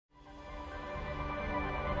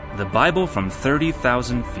The Bible from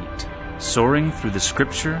 30,000 feet, soaring through the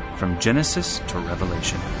Scripture from Genesis to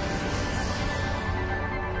Revelation.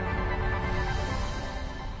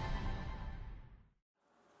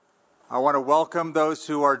 I want to welcome those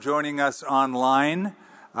who are joining us online.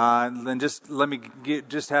 Then just let me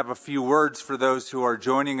have a few words for those who are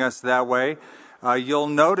joining us that way. You'll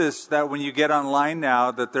notice that when you get online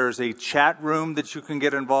now that there's a chat room that you can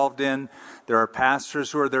get involved in. There are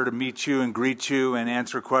pastors who are there to meet you and greet you and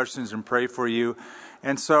answer questions and pray for you.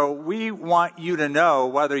 And so we want you to know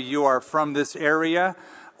whether you are from this area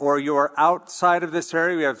or you are outside of this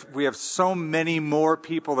area. We have so many more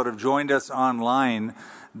people that have joined us online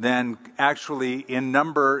than actually in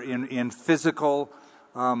number, in physical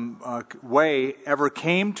way ever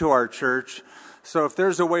came to our church. So if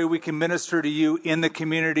there's a way we can minister to you in the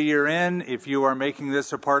community you're in, if you are making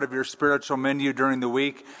this a part of your spiritual menu during the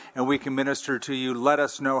week and we can minister to you, let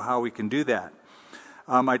us know how we can do that.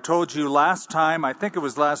 I told you last time, I think it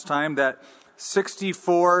was last time, that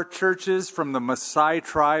 64 churches from the Maasai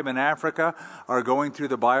tribe in Africa are going through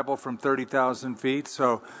the Bible from 30,000 feet.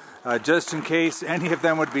 So just in case any of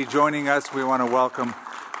them would be joining us, we want to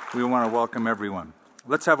welcome everyone.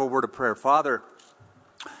 Let's have a word of prayer. Father,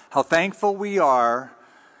 how thankful we are,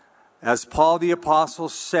 as Paul the Apostle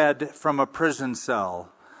said from a prison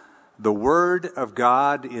cell, the Word of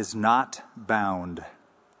God is not bound.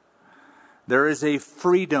 There is a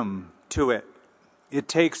freedom to it. It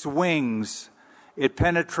takes wings. It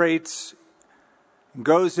penetrates,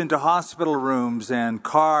 goes into hospital rooms and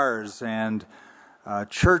cars and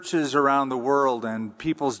churches around the world and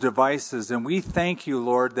people's devices. And we thank you,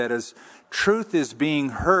 Lord, that as truth is being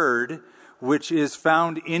heard, which is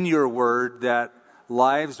found in your word, that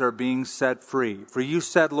lives are being set free. For you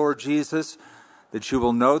said, Lord Jesus, that you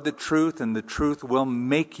will know the truth and the truth will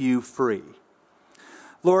make you free.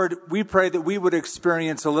 Lord, we pray that we would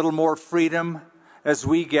experience a little more freedom as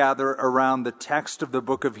we gather around the text of the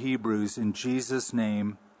book of Hebrews. In Jesus'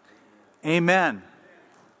 name, amen.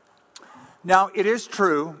 Now, it is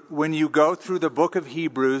true, when you go through the book of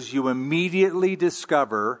Hebrews, you immediately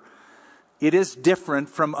discover it is different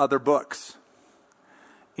from other books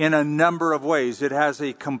in a number of ways. It has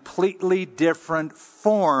a completely different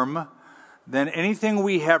form than anything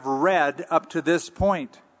we have read up to this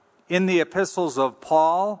point in the epistles of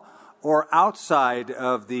Paul or outside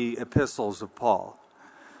of the epistles of Paul.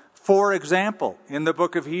 For example, in the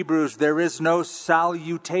book of Hebrews, there is no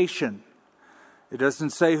salutation. It doesn't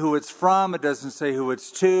say who it's from, it doesn't say who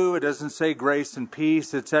it's to, it doesn't say grace and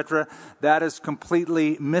peace, etc. That is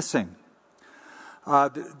completely missing.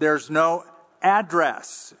 There's no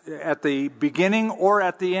address at the beginning or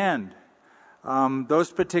at the end.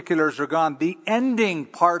 Those particulars are gone. The ending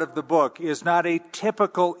part of the book is not a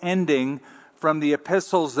typical ending from the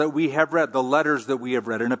epistles that we have read, the letters that we have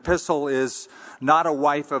read. An epistle is not a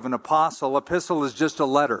wife of an apostle. Epistle is just a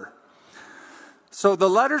letter. So the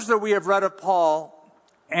letters that we have read of Paul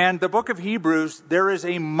and the book of Hebrews, there is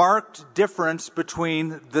a marked difference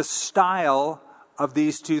between the style of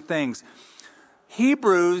these two things.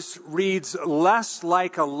 Hebrews reads less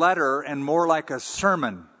like a letter and more like a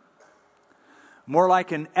sermon, more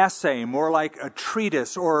like an essay, more like a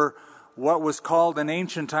treatise, or what was called in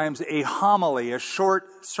ancient times a homily, a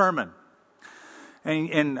short sermon.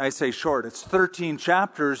 And I say short, it's 13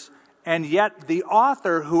 chapters, and yet the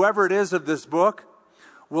author, whoever it is of this book,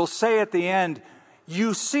 will say at the end,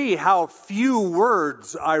 "You see how few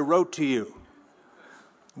words I wrote to you."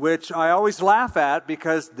 Which I always laugh at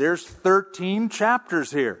because there's 13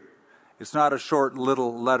 chapters here. It's not a short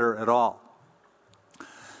little letter at all.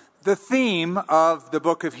 The theme of the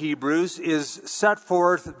book of Hebrews is set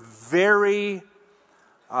forth very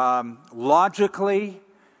logically,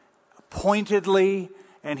 pointedly,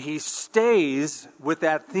 and he stays with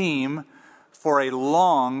that theme for a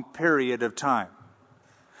long period of time.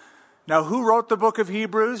 Now, who wrote the book of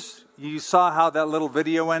Hebrews? You saw how that little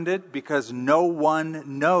video ended, because no one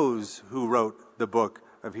knows who wrote the book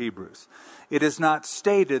of Hebrews. It is not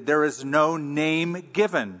stated. There is no name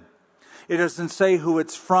given. It doesn't say who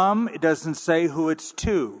it's from. It doesn't say who it's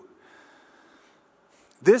to.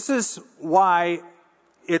 This is why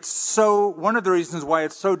one of the reasons why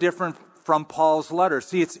it's so different from Paul's letter.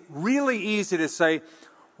 See, it's really easy to say,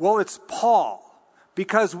 well, it's Paul,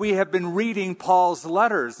 because we have been reading Paul's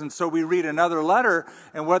letters. And so we read another letter,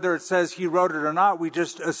 and whether it says he wrote it or not, we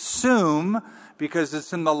just assume, because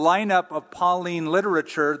it's in the lineup of Pauline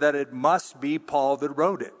literature, that it must be Paul that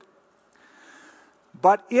wrote it.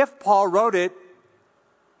 But if Paul wrote it,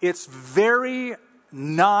 it's very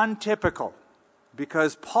non-typical,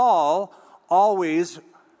 because Paul always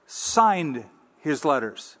signed his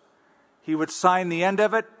letters. He would sign the end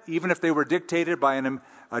of it, even if they were dictated by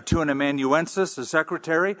to an amanuensis, a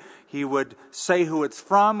secretary. He would say who it's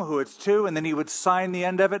from, who it's to, and then he would sign the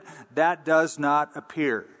end of it. That does not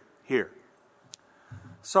appear here.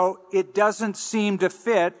 So it doesn't seem to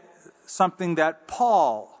fit something that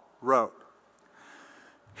Paul wrote.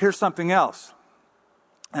 Here's something else.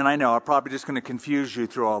 And I know I'm probably just going to confuse you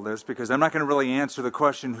through all this because I'm not going to really answer the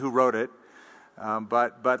question who wrote it.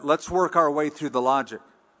 But let's work our way through the logic.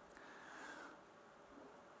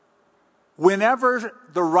 Whenever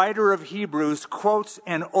the writer of Hebrews quotes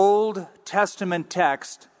an Old Testament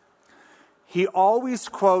text, he always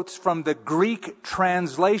quotes from the Greek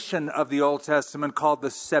translation of the Old Testament called the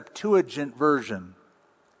Septuagint version,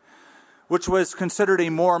 which was considered a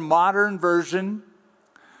more modern version,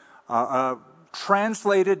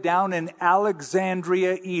 translated down in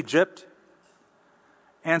Alexandria, Egypt.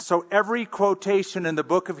 And so every quotation in the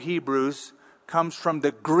book of Hebrews comes from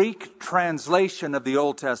the Greek translation of the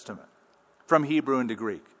Old Testament, from Hebrew into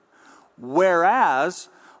Greek. Whereas,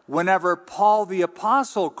 whenever Paul the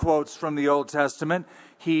Apostle quotes from the Old Testament,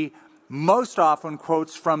 he most often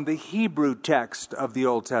quotes from the Hebrew text of the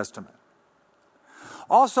Old Testament.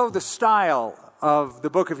 Also, the style of the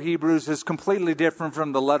book of Hebrews is completely different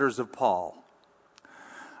from the letters of Paul.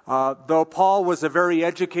 Though Paul was a very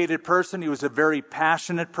educated person, he was a very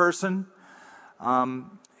passionate person.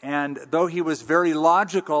 And though he was very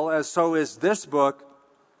logical, as so is this book,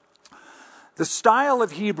 the style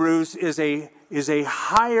of Hebrews is a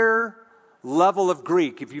higher level of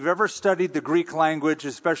Greek. If you've ever studied the Greek language,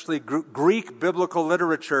 especially Greek biblical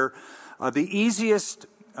literature, the easiest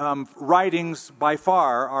writings by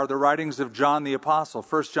far are the writings of John the Apostle.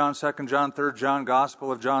 1 John, 2 John, 3 John,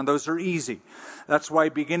 Gospel of John. Those are easy. That's why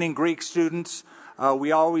beginning Greek students,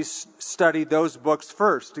 we always study those books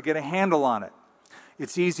first to get a handle on it.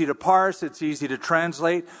 It's easy to parse. It's easy to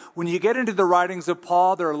translate. When you get into the writings of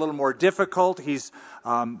Paul, they're a little more difficult. He's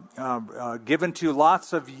given to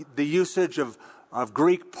lots of the usage of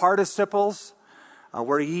Greek participles,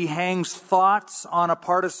 where he hangs thoughts on a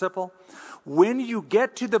participle. When you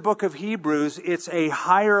get to the book of Hebrews, it's a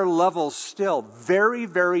higher level still. Very,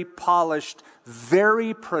 very polished,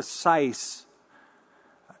 very precise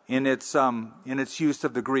in its use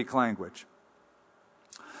of the Greek language.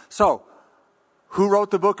 So, who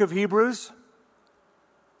wrote the book of Hebrews?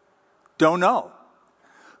 Don't know.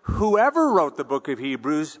 Whoever wrote the book of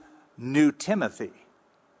Hebrews knew Timothy.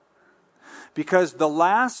 Because the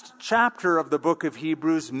last chapter of the book of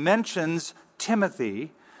Hebrews mentions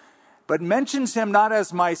Timothy, but mentions him not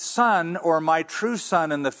as my son or my true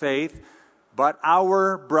son in the faith, but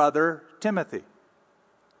our brother Timothy.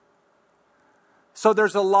 So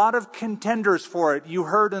there's a lot of contenders for it. You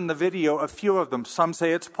heard in the video a few of them. Some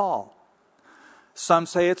say it's Paul. Some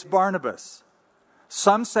say it's Barnabas.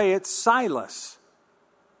 Some say it's Silas.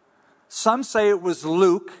 Some say it was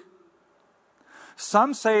Luke.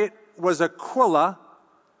 Some say it was Aquila.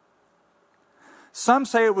 Some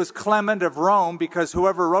say it was Clement of Rome, because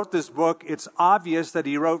whoever wrote this book, it's obvious that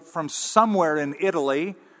he wrote from somewhere in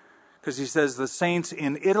Italy, because he says the saints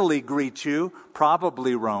in Italy greet you,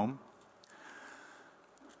 probably Rome.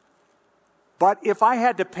 But if I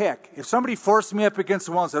had to pick, if somebody forced me up against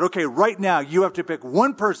the wall and said, okay, right now you have to pick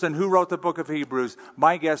one person who wrote the book of Hebrews,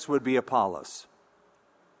 my guess would be Apollos.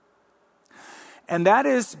 And that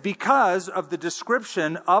is because of the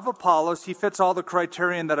description of Apollos. He fits all the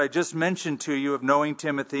criterion that I just mentioned to you of knowing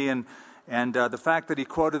Timothy and the fact that he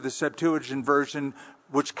quoted the Septuagint version,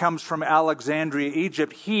 which comes from Alexandria,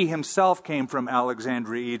 Egypt. He himself came from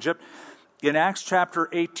Alexandria, Egypt. In Acts chapter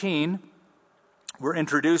 18, we're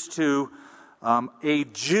introduced to a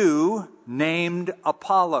Jew named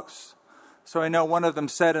Apollos. So I know one of them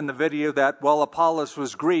said in the video that, well, Apollos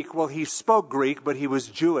was Greek. Well, he spoke Greek, but he was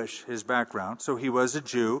Jewish, his background. So he was a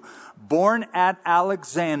Jew, born at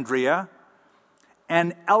Alexandria,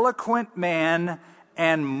 an eloquent man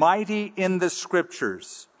and mighty in the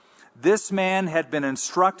Scriptures. This man had been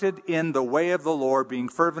instructed in the way of the Lord, being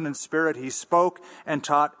fervent in spirit. He spoke and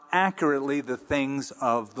taught accurately the things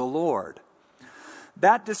of the Lord.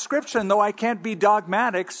 That description, though I can't be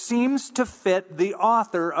dogmatic, seems to fit the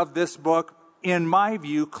author of this book, in my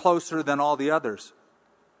view, closer than all the others.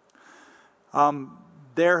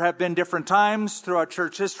 There have been different times throughout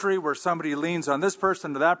church history where somebody leans on this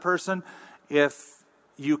person to that person. If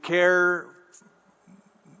you care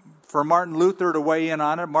for Martin Luther to weigh in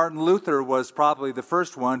on it, Martin Luther was probably the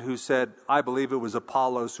first one who said, I believe it was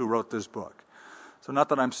Apollos who wrote this book. So not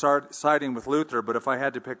that I'm siding with Luther, but if I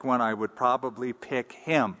had to pick one, I would probably pick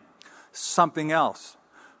him. Something else.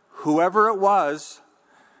 Whoever it was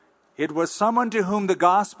It was someone to whom the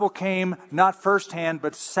gospel came not firsthand,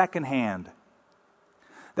 but secondhand.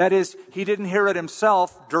 That is, he didn't hear it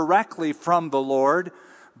himself directly from the Lord,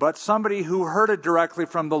 but somebody who heard it directly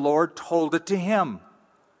from the Lord told it to him.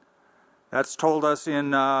 That's told us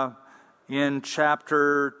in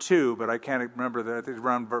chapter 2, but I can't remember that. I think it's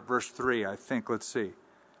around verse 3, I think. Let's see.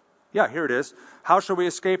 Yeah, here it is. How shall we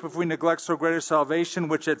escape if we neglect so great a salvation,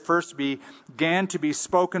 which at first began to be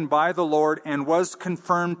spoken by the Lord and was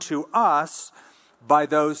confirmed to us by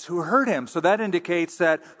those who heard him? So that indicates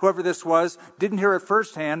that whoever this was didn't hear it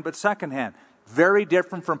firsthand, but secondhand. Very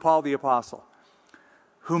different from Paul the Apostle,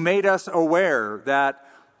 who made us aware that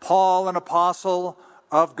Paul, an apostle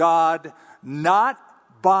of God, not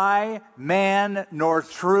by man nor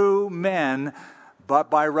through men, but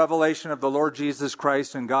by revelation of the Lord Jesus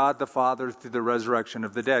Christ and God the Father through the resurrection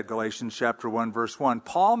of the dead. Galatians chapter 1, verse 1.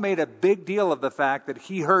 Paul made a big deal of the fact that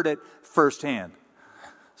he heard it firsthand.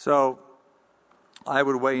 So I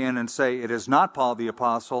would weigh in and say it is not Paul the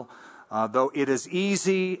Apostle, though it is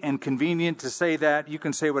easy and convenient to say that. You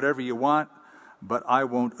can say whatever you want, but I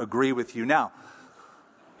won't agree with you. Now,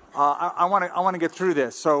 I want to get through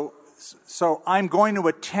this. So I'm going to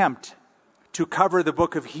attempt to cover the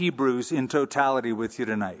book of Hebrews in totality with you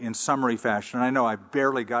tonight, in summary fashion. And I know I've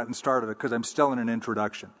barely gotten started because I'm still in an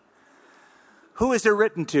introduction. Who is it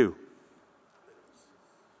written to?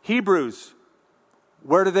 Hebrews.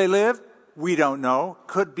 Where do they live? We don't know.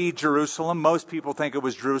 Could be Jerusalem. Most people think it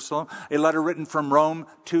was Jerusalem. A letter written from Rome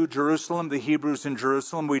to Jerusalem, the Hebrews in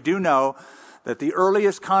Jerusalem. We do know that the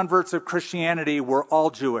earliest converts of Christianity were all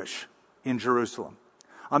Jewish in Jerusalem.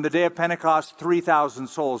 On the day of Pentecost, 3,000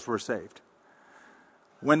 souls were saved.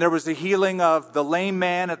 When there was the healing of the lame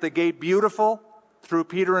man at the gate beautiful through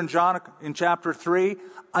Peter and John in chapter 3,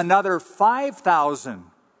 another 5,000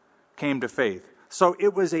 came to faith. So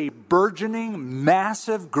it was a burgeoning,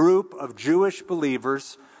 massive group of Jewish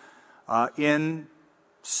believers in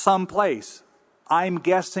some place. I'm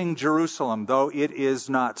guessing Jerusalem, though it is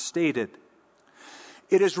not stated.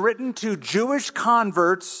 It is written to Jewish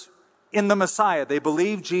converts in the Messiah. They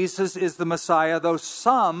believe Jesus is the Messiah, though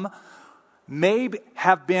some may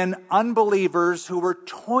have been unbelievers who were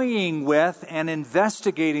toying with and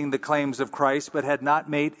investigating the claims of Christ, but had not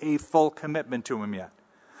made a full commitment to him yet.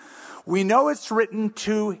 We know it's written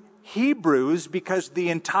to Hebrews because the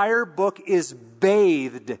entire book is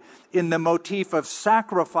bathed in the motif of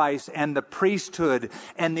sacrifice and the priesthood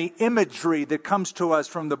and the imagery that comes to us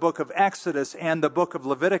from the book of Exodus and the book of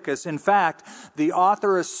Leviticus. In fact, the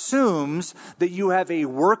author assumes that you have a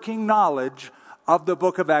working knowledge of the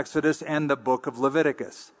book of Exodus and the book of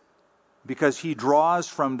Leviticus, because he draws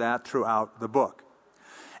from that throughout the book.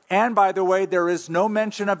 And by the way, there is no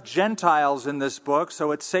mention of Gentiles in this book,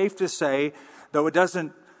 so it's safe to say, though it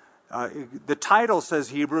doesn't, the title says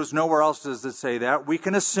Hebrews, nowhere else does it say that. We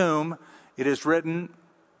can assume it is written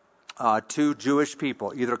to Jewish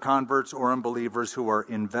people, either converts or unbelievers who are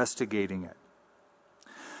investigating it.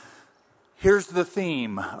 Here's the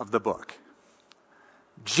theme of the book.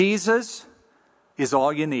 Jesus is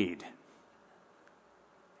all you need.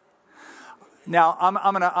 Now, I'm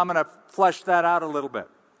gonna flesh that out a little bit.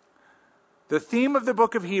 The theme of the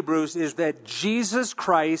book of Hebrews is that Jesus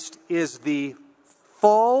Christ is the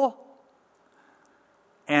full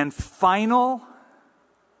and final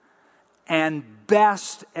and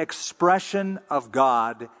best expression of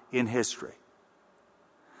God in history.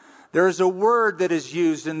 There is a word that is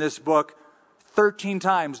used in this book 13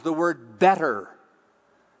 times, the word better.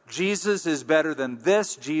 Jesus is better than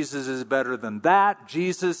this. Jesus is better than that.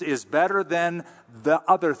 Jesus is better than the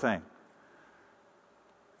other thing.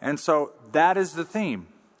 And so that is the theme.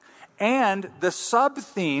 And the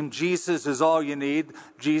sub-theme, Jesus is all you need.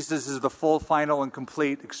 Jesus is the full, final, and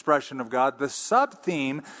complete expression of God. The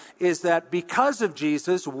sub-theme is that because of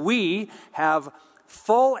Jesus, we have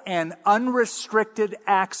full and unrestricted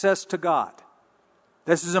access to God.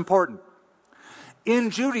 This is important. In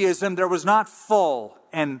Judaism, there was not full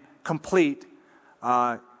and complete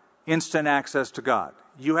instant access to God.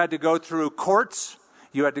 You had to go through courts.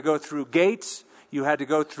 You had to go through gates. You had to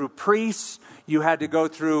go through priests. You had to go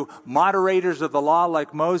through moderators of the law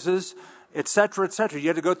like Moses, etc., etc. You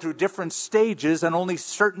had to go through different stages, and only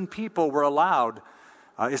certain people were allowed,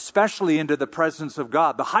 especially into the presence of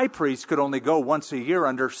God. The high priest could only go once a year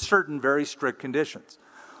under certain very strict conditions.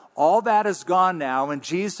 All that is gone now, and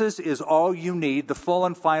Jesus is all you need, the full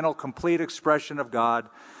and final, complete expression of God,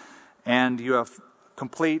 and you have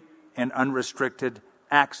complete and unrestricted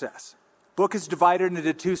access. The book is divided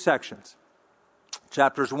into two sections.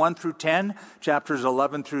 Chapters 1 through 10, chapters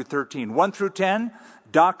 11 through 13. 1 through 10,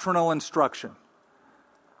 doctrinal instruction.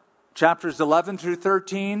 Chapters 11 through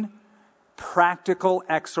 13, practical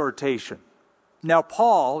exhortation. Now,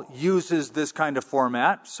 Paul uses this kind of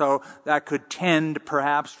format, so that could tend,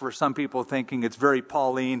 perhaps, for some people thinking it's very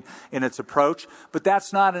Pauline in its approach, but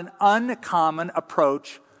that's not an uncommon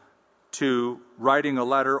approach to writing a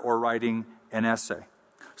letter or writing an essay.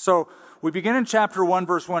 So, we begin in chapter 1,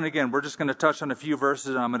 verse 1 again. We're just going to touch on a few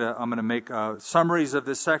verses. I'm going to make summaries of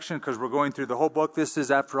this section because we're going through the whole book. This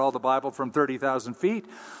is, after all, the Bible from 30,000 feet,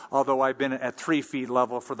 although I've been at 3 feet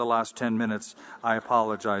level for the last 10 minutes. I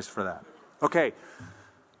apologize for that. Okay,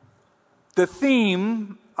 the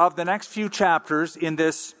theme of the next few chapters in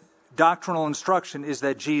this doctrinal instruction is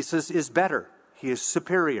that Jesus is better. He is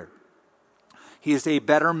superior. He is a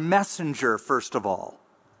better messenger, first of all.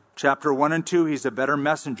 Chapter 1 and 2, he's a better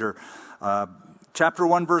messenger. Chapter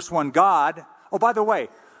 1, verse 1, God. Oh, by the way,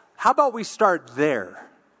 how about we start there?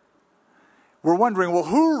 We're wondering, well,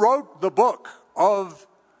 who wrote the book of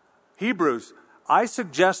Hebrews? I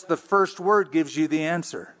suggest the first word gives you the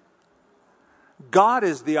answer. God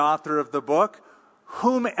is the author of the book.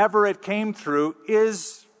 Whomever it came through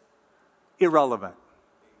is irrelevant.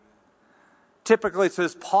 Typically it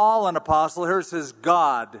says Paul, an apostle. Here it says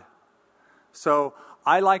God. So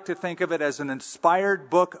I like to think of it as an inspired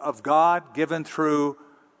book of God given through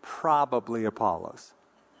probably Apollos.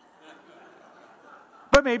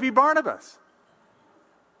 But maybe Barnabas.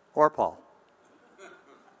 Or Paul.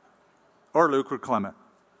 Or Luke or Clement.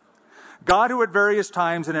 God, who at various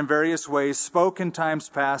times and in various ways spoke in times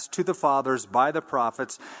past to the fathers by the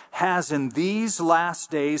prophets, has in these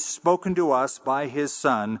last days spoken to us by his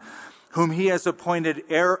Son, whom he has appointed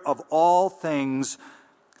heir of all things,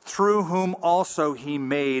 through whom also he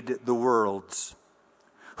made the worlds,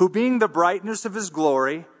 who being the brightness of his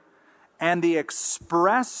glory and the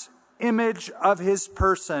express image of his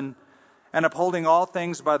person, and upholding all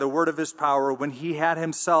things by the word of his power, when he had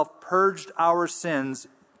himself purged our sins,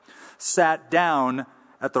 sat down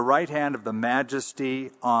at the right hand of the majesty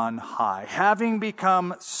on high, having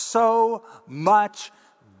become so much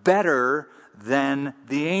better than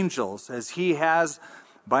the angels, as he has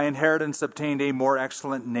by inheritance obtained a more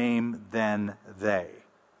excellent name than they.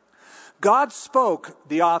 God spoke,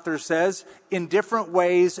 the author says, in different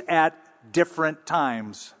ways at different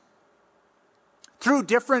times, through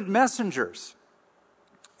different messengers.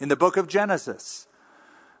 In the book of Genesis,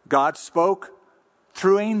 God spoke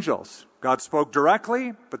through angels. God spoke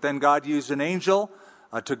directly, but then God used an angel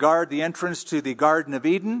to guard the entrance to the Garden of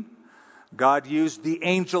Eden. God used the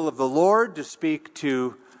angel of the Lord to speak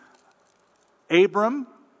to Abram,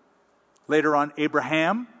 later on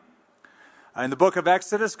Abraham. In the book of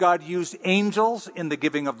Exodus, God used angels in the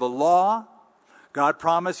giving of the law. God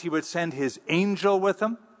promised he would send his angel with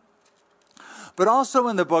them. But also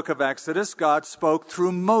in the book of Exodus, God spoke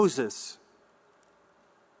through Moses.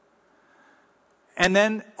 And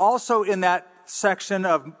then also in that section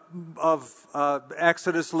of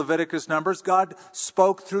Exodus, Leviticus, Numbers, God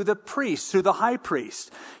spoke through the priest, through the high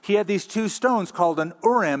priest. He had these two stones called an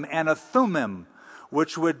Urim and a Thummim,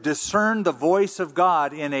 which would discern the voice of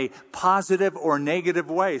God in a positive or negative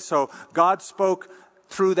way. So God spoke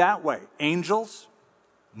through that way. Angels,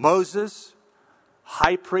 Moses,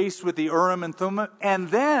 high priest with the Urim and Thummim, and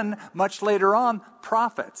then, much later on,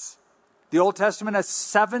 prophets. The Old Testament has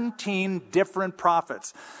 17 different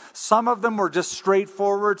prophets. Some of them were just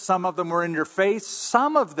straightforward. Some of them were in your face.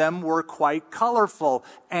 Some of them were quite colorful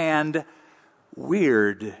and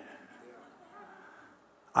weird.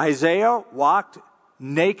 Isaiah walked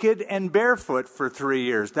naked and barefoot for 3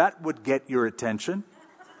 years. That would get your attention.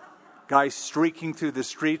 Guy streaking through the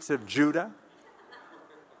streets of Judah.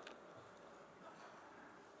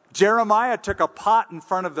 Jeremiah took a pot in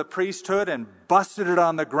front of the priesthood and busted it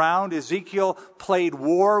on the ground. Ezekiel played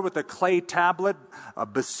war with a clay tablet,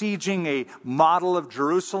 besieging a model of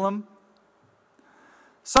Jerusalem.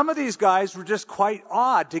 Some of these guys were just quite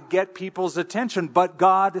odd to get people's attention, but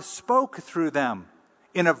God spoke through them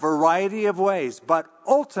in a variety of ways. But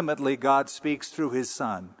ultimately, God speaks through his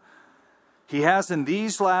Son. He has in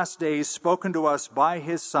these last days spoken to us by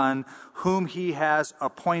his Son, whom he has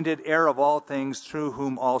appointed heir of all things, through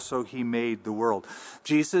whom also he made the world.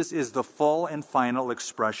 Jesus is the full and final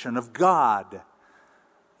expression of God.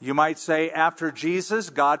 You might say after Jesus,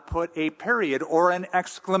 God put a period or an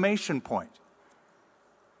exclamation point.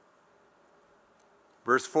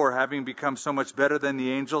 Verse 4, having become so much better than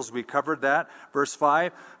the angels, we covered that. Verse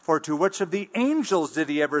 5, for to which of the angels did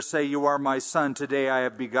he ever say, you are my son, today I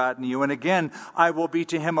have begotten you? And again, I will be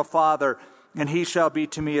to him a father, and he shall be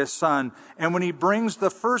to me a son. And when he brings the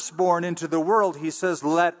firstborn into the world, he says,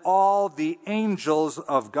 let all the angels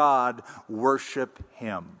of God worship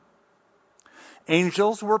him.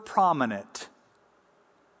 Angels were prominent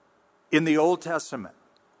In the Old Testament,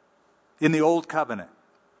 in the Old Covenant,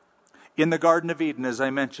 in the Garden of Eden, as I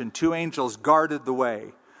mentioned, 2 angels guarded the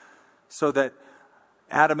way so that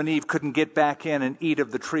Adam and Eve couldn't get back in and eat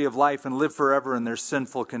of the tree of life and live forever in their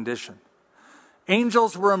sinful condition.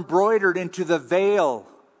 Angels were embroidered into the veil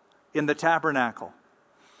in the tabernacle.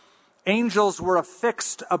 Angels were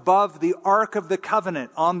affixed above the Ark of the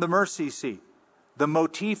Covenant on the mercy seat. The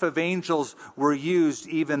motif of angels were used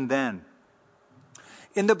even then.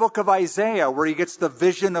 In the book of Isaiah, where he gets the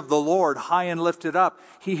vision of the Lord high and lifted up,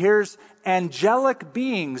 he hears angelic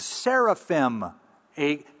beings, seraphim,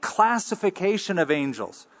 a classification of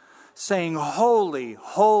angels, saying, "Holy,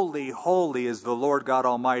 holy, holy is the Lord God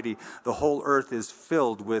Almighty. The whole earth is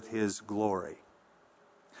filled with his glory."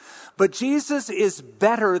 But Jesus is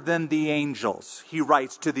better than the angels, he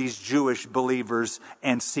writes to these Jewish believers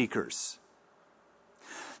and seekers.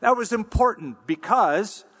 That was important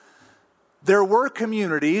because there were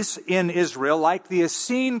communities in Israel, like the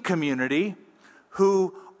Essene community,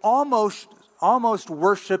 who almost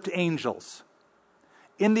worshipped angels.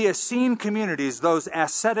 In the Essene communities, those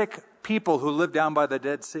ascetic people who lived down by the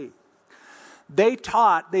Dead Sea, they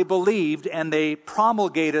taught, they believed, and they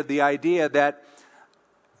promulgated the idea that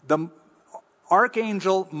the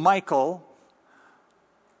Archangel Michael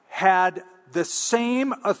had the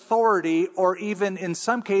same authority, or even in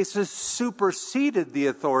some cases superseded the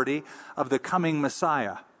authority of the coming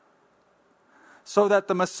Messiah. So that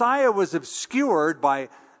the Messiah was obscured by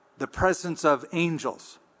the presence of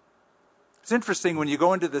angels. It's interesting when you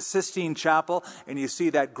go into the Sistine Chapel and you see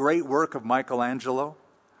that great work of Michelangelo.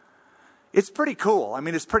 It's pretty cool. I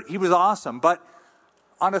mean, he was awesome. But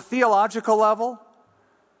on a theological level,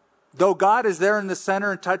 though God is there in the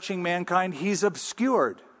center and touching mankind, he's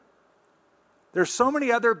obscured. There's so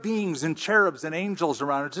many other beings and cherubs and angels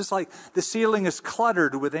around. It's just like the ceiling is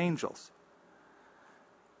cluttered with angels.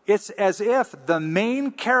 It's as if the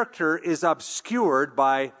main character is obscured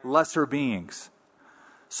by lesser beings.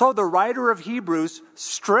 So the writer of Hebrews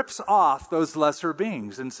strips off those lesser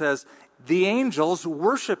beings and says, the angels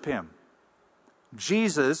worship him.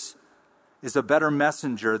 Jesus is a better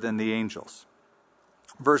messenger than the angels.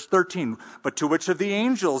 Verse 13, but to which of the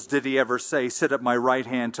angels did he ever say, sit at my right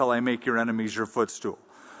hand till I make your enemies your footstool?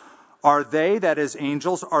 Are they, that is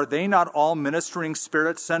angels, are they not all ministering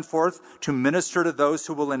spirits sent forth to minister to those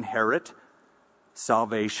who will inherit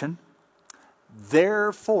salvation?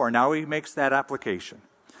 Therefore, now he makes that application.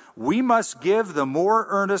 We must give the more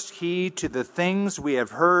earnest heed to the things we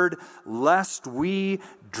have heard, lest we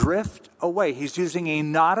drift away. He's using a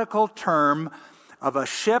nautical term of a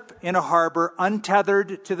ship in a harbor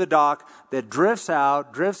untethered to the dock that drifts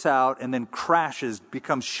out, and then crashes,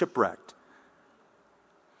 becomes shipwrecked.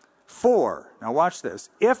 4, now watch this.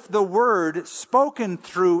 If the word spoken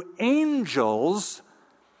through angels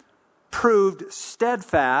proved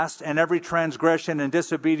steadfast, and every transgression and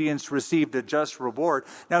disobedience received a just reward.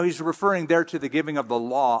 Now he's referring there to the giving of the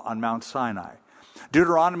law on Mount Sinai.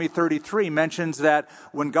 Deuteronomy 33 mentions that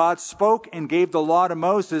when God spoke and gave the law to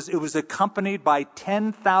Moses, it was accompanied by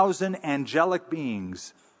 10,000 angelic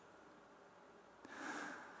beings.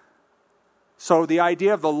 So the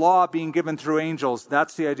idea of the law being given through angels,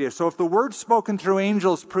 that's the idea. So if the word spoken through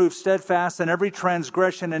angels proved steadfast and every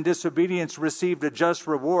transgression and disobedience received a just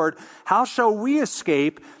reward, how shall we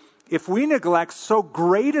escape if we neglect so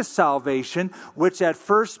great a salvation, which at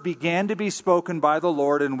first began to be spoken by the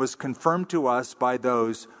Lord and was confirmed to us by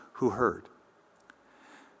those who heard?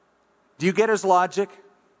 Do you get his logic?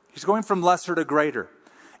 He's going from lesser to greater.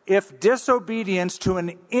 If disobedience to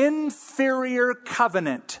an inferior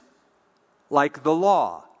covenant, like the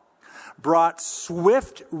law, brought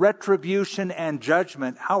swift retribution and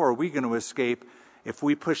judgment, how are we going to escape if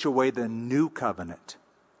we push away the new covenant?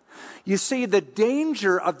 You see, the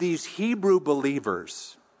danger of these Hebrew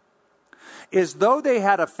believers is, though they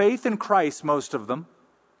had a faith in Christ, most of them,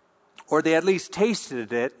 or they at least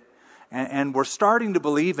tasted it and were starting to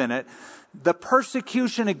believe in it, the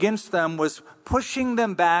persecution against them was pushing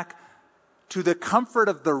them back to the comfort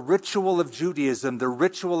of the ritual of Judaism, the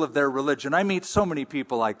ritual of their religion. I meet so many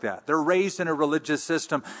people like that. They're raised in a religious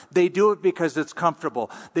system. They do it because it's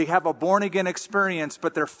comfortable. They have a born-again experience,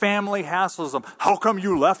 but their family hassles them. How come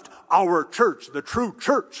you left our church, the true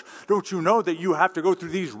church? Don't you know that you have to go through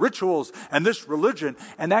these rituals and this religion?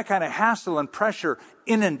 And that kind of hassle and pressure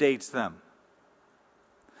inundates them.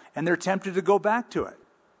 And they're tempted to go back to it.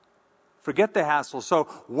 Forget the hassle. So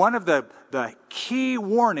one of the key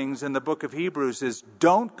warnings in the book of Hebrews is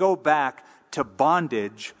don't go back to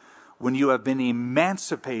bondage when you have been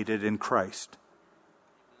emancipated in Christ.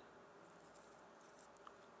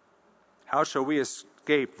 How shall we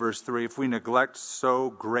escape, verse 3, if we neglect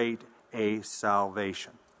so great a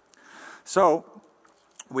salvation. So,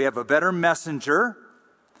 we have a better messenger,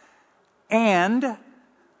 and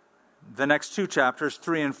the next two chapters,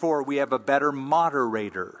 3 and 4, we have a better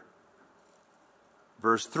moderator.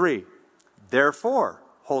 Verse 3, therefore,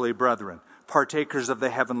 holy brethren, partakers of the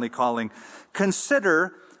heavenly calling,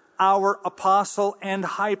 consider our apostle and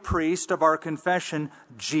high priest of our confession,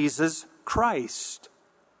 Jesus Christ,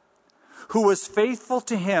 who was faithful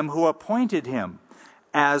to him who appointed him,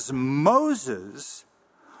 as Moses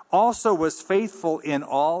also was faithful in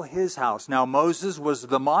all his house. Now, Moses was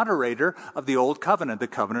the moderator of the Old Covenant, the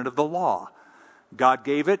covenant of the law. God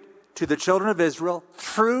gave it to the children of Israel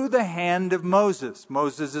through the hand of Moses.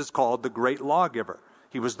 Moses is called the great lawgiver.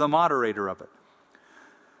 He was the moderator of it.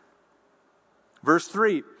 Verse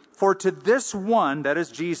 3, for to this one, that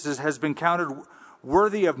is Jesus, has been counted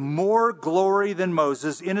worthy of more glory than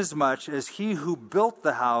Moses, inasmuch as he who built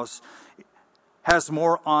the house has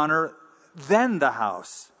more honor than the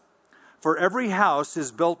house. For every house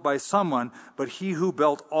is built by someone, but he who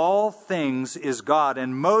built all things is God.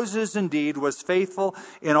 And Moses indeed was faithful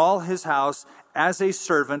in all his house as a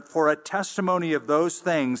servant for a testimony of those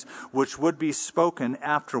things which would be spoken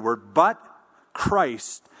afterward. But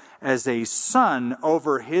Christ as a son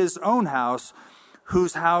over his own house,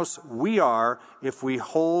 whose house we are, if we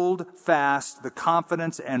hold fast the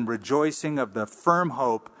confidence and rejoicing of the firm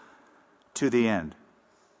hope to the end.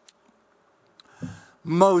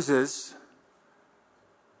 Moses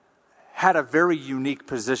had a very unique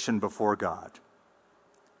position before God.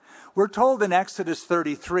 We're told in Exodus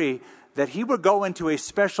 33 that he would go into a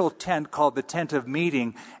special tent called the tent of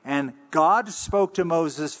meeting, and God spoke to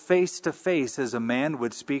Moses face to face as a man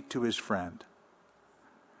would speak to his friend.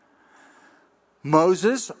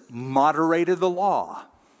 Moses moderated the law.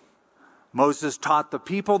 Moses taught the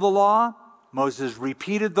people the law. Moses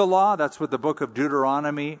repeated the law. That's what the book of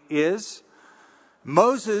Deuteronomy is.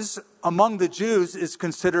 Moses, among the Jews, is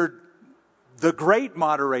considered the great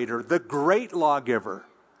moderator, the great lawgiver.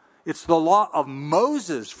 It's the law of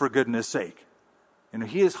Moses, for goodness sake.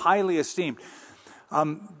 He is highly esteemed.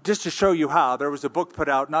 Just to show you how, there was a book put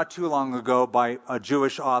out not too long ago by a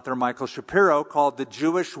Jewish author, Michael Shapiro, called The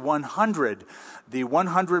Jewish 100, the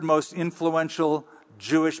 100 most influential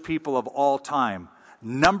Jewish people of all time.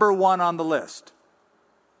 Number one on the list,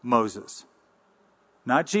 Moses.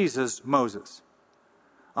 Not Jesus, Moses.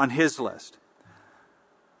 On his list.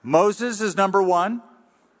 Moses is number one,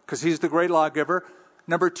 because he's the great lawgiver.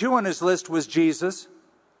 Number two on his list was Jesus,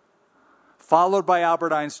 followed by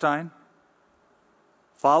Albert Einstein,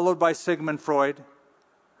 followed by Sigmund Freud,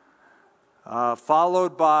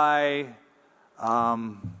 followed by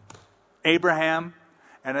Abraham,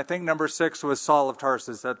 and I think number 6 was Saul of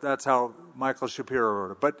Tarsus. That's how Michael Shapiro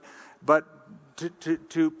wrote it. But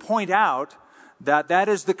to point out that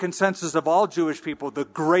is the consensus of all Jewish people. The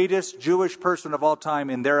greatest Jewish person of all time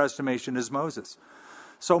in their estimation is Moses.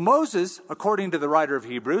 So Moses, according to the writer of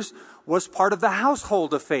Hebrews, was part of the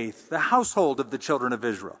household of faith, the household of the children of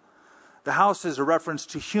Israel. The house is a reference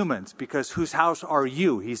to humans, because whose house are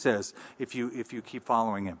you, he says, if you keep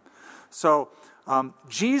following him. So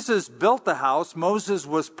Jesus built the house. Moses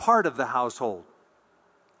was part of the household.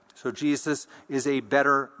 So Jesus is a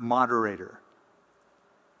better moderator.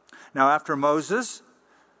 Now, after Moses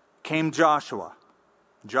came Joshua.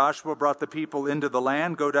 Joshua brought the people into the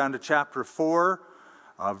land. Go down to chapter 4,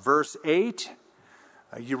 verse 8.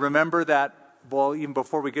 You remember that, well, even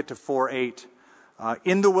before we get to 4:8,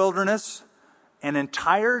 in the wilderness, an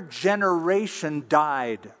entire generation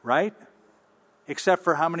died, right? Except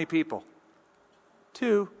for how many people?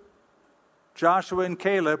 2. Joshua and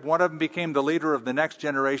Caleb. One of them became the leader of the next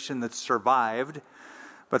generation that survived.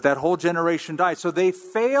 But that whole generation died. So they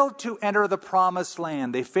failed to enter the promised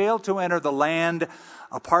land. They failed to enter the land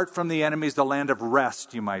apart from the enemies, the land of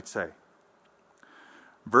rest, you might say.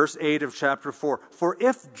 Verse 8 of chapter 4. For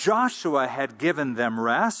if Joshua had given them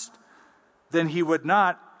rest, then he would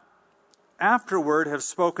not afterward have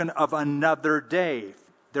spoken of another day.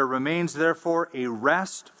 There remains therefore a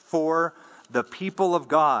rest for the people of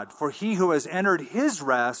God. For he who has entered his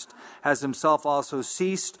rest has himself also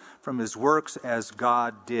ceased from his works as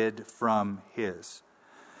God did from his.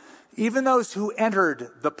 Even those who entered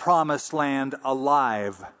the promised land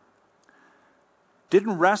alive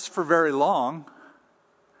didn't rest for very long.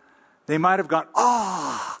 They might have gone,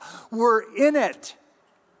 we're in it.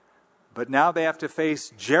 But now they have to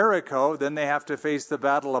face Jericho. Then they have to face the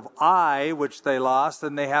battle of Ai, which they lost.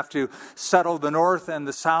 Then they have to settle the north and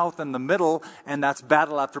the south and the middle. And that's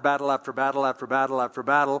battle after battle after battle after battle after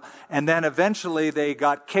battle. And then eventually they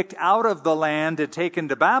got kicked out of the land and taken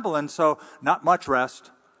to Babylon. So not much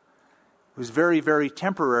rest. It was very, very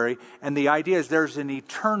temporary. And the idea is there's an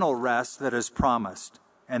eternal rest that is promised.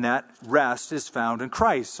 And that rest is found in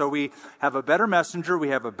Christ. So we have a better messenger. We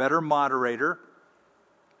have a better moderator.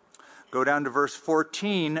 Go down to verse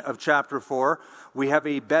 14 of chapter 4. We have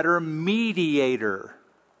a better mediator.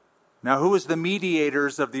 Now, who was the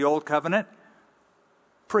mediators of the Old Covenant?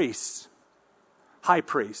 Priests. High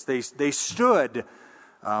priests. They stood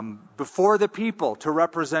before the people to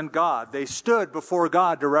represent God. They stood before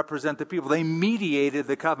God to represent the people. They mediated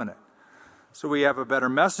the covenant. So we have a better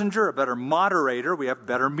messenger, a better moderator. We have a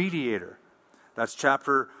better mediator. That's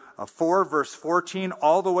chapter 4, verse 14,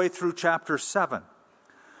 all the way through chapter 7.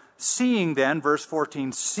 Seeing then, verse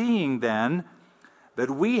 14, seeing then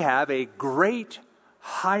that we have a great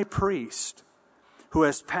high priest who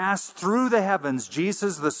has passed through the heavens,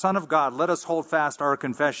 Jesus, the Son of God, let us hold fast our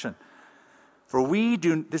confession. For we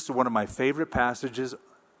do, this is one of my favorite passages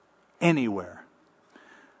anywhere.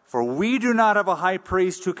 For we do not have a high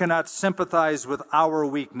priest who cannot sympathize with our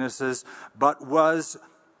weaknesses, but was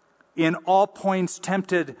in all points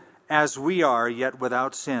tempted as we are, yet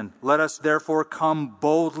without sin. Let us therefore come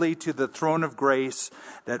boldly to the throne of grace,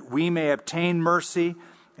 that we may obtain mercy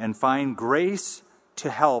and find grace to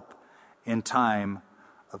help in time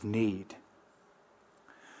of need.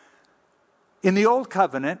 In the Old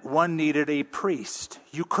Covenant, one needed a priest.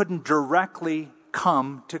 You couldn't directly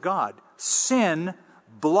come to God. Sin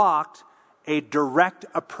blocked a direct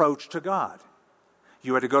approach to God.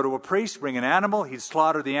 You had to go to a priest, bring an animal, he'd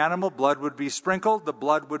slaughter the animal, blood would be sprinkled, the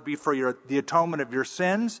blood would be for the atonement of your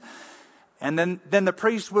sins, and then the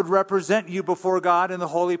priest would represent you before God in the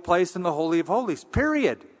holy place in the Holy of Holies,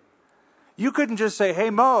 period. You couldn't just say, hey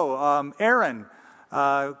Mo, Aaron,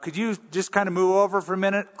 could you just kind of move over for a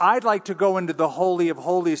minute? I'd like to go into the Holy of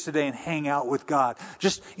Holies today and hang out with God.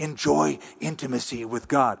 Just enjoy intimacy with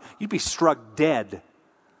God. You'd be struck dead.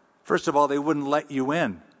 First of all, they wouldn't let you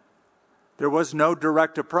in. There was no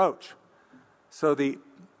direct approach. So the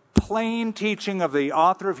plain teaching of the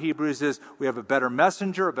author of Hebrews is we have a better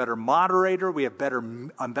messenger, a better moderator, we have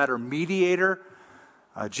a better mediator.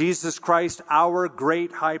 Jesus Christ, our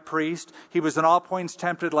great high priest. He was in all points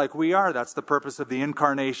tempted like we are. That's the purpose of the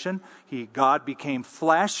incarnation. God became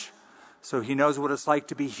flesh, so he knows what it's like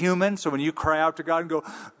to be human. So when you cry out to God and go,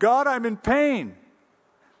 God, I'm in pain.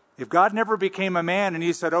 If God never became a man and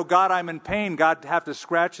he said, oh God, I'm in pain, God would have to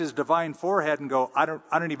scratch his divine forehead and go, I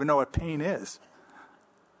don't even know what pain is.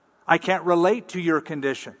 I can't relate to your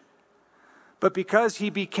condition. But because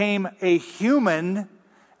he became a human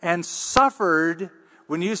and suffered,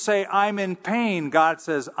 when you say, I'm in pain, God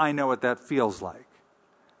says, I know what that feels like.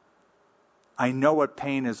 I know what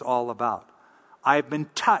pain is all about. I've been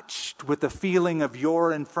touched with the feeling of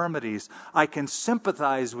your infirmities. I can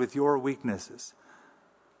sympathize with your weaknesses.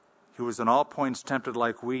 He was in all points tempted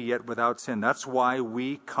like we, yet without sin. That's why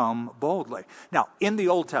we come boldly. Now, in the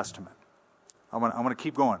Old Testament, I want to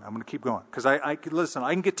keep going. I'm going to keep going. Because I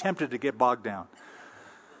can get tempted to get bogged down.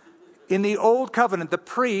 In the Old Covenant, the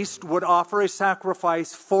priest would offer a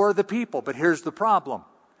sacrifice for the people. But here's the problem.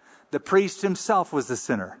 The priest himself was the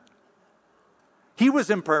sinner. He was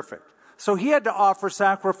imperfect. So he had to offer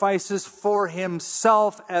sacrifices for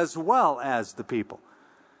himself as well as the people.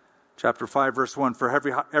 Chapter 5, verse 1, for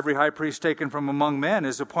every high priest taken from among men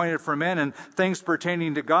is appointed for men and things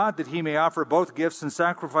pertaining to God, that he may offer both gifts and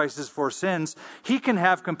sacrifices for sins. He can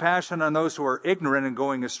have compassion on those who are ignorant and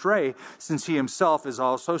going astray, since he himself is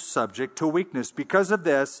also subject to weakness. Because of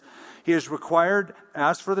this, he is required,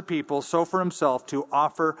 as for the people, so for himself, to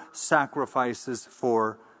offer sacrifices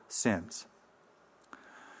for sins.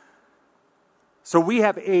 So we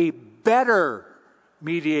have a better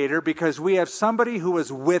mediator because we have somebody who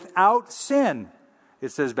is without sin, it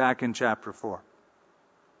says back in chapter 4.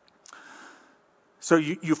 So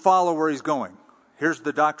you follow where he's going. Here's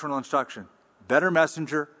the doctrinal instruction. Better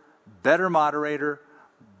messenger, better moderator,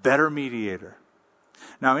 better mediator.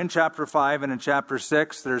 Now in chapter 5 and in chapter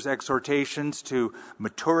 6, there's exhortations to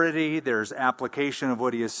maturity. There's application of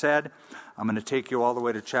what he has said. I'm going to take you all the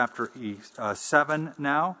way to chapter 7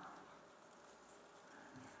 now,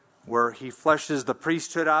 where he fleshes the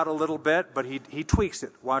priesthood out a little bit, but he tweaks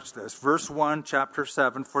it. Watch this. Verse 1, chapter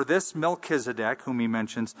 7. For this Melchizedek, whom he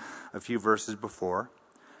mentions a few verses before,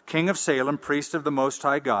 king of Salem, priest of the Most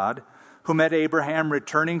High God, who met Abraham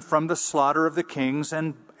returning from the slaughter of the kings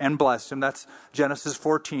and blessed him. That's Genesis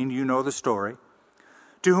 14. You know the story.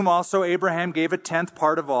 To whom also Abraham gave a tenth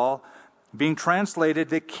part of all, being translated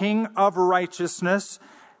the king of righteousness,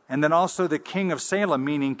 and then also the king of Salem,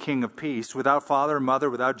 meaning king of peace, without father or mother,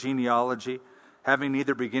 without genealogy, having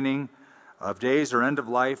neither beginning of days or end of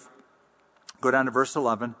life. Go down to verse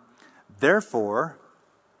 11. Therefore,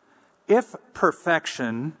 if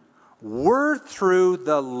perfection were through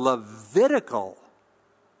the Levitical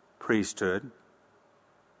priesthood,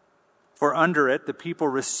 for under it the people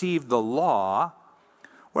received the law,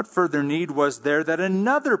 what further need was there that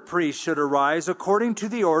another priest should arise according to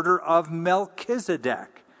the order of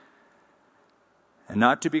Melchizedek, and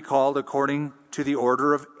not to be called according to the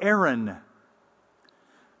order of Aaron?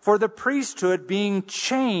 For the priesthood being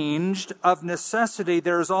changed of necessity,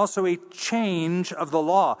 there is also a change of the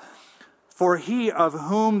law. For he of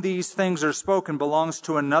whom these things are spoken belongs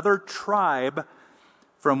to another tribe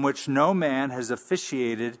from which no man has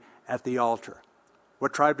officiated at the altar.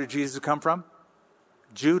 What tribe did Jesus come from?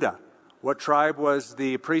 Judah. What tribe was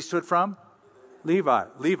the priesthood from?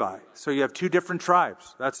 Levi. So you have two different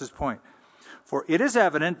tribes. That's his point. For it is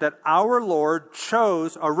evident that our Lord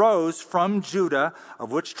arose from Judah,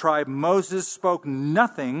 of which tribe Moses spoke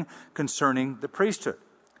nothing concerning the priesthood.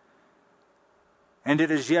 And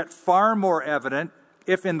it is yet far more evident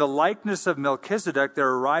if in the likeness of Melchizedek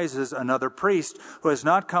there arises another priest who has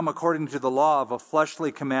not come according to the law of a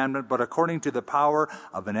fleshly commandment, but according to the power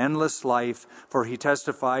of an endless life. For he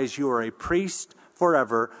testifies, you are a priest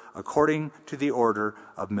forever, according to the order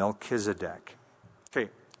of Melchizedek.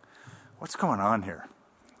 Okay, what's going on here?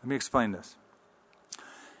 Let me explain this.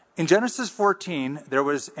 In Genesis 14, there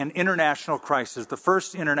was an international crisis, the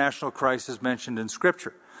first international crisis mentioned in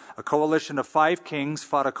Scripture. A coalition of 5 kings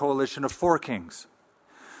fought a coalition of 4 kings.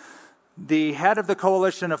 The head of the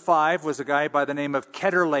coalition of 5 was a guy by the name of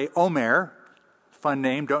Kedorlaomer. Fun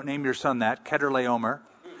name, don't name your son that, Kedorlaomer.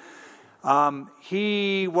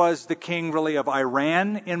 He was the king really of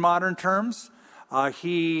Iran in modern terms.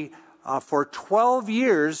 He, for 12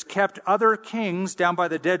 years, kept other kings down by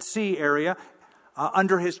the Dead Sea area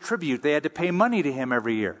under his tribute. They had to pay money to him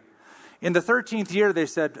every year. In the 13th year, they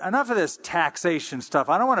said, enough of this taxation stuff.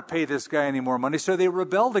 I don't want to pay this guy any more money. So they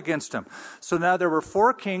rebelled against him. So now there were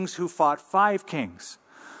 4 kings who fought 5 kings.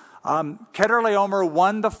 Kedorlaomer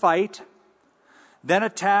won the fight, then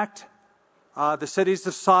attacked the cities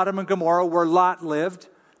of Sodom and Gomorrah where Lot lived,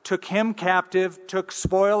 took him captive, took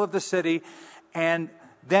spoil of the city, and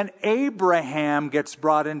then Abraham gets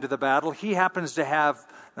brought into the battle. He happens to have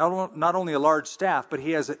not only a large staff, but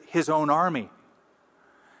he has his own army.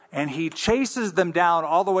 And he chases them down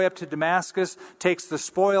all the way up to Damascus, takes the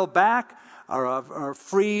spoil back, or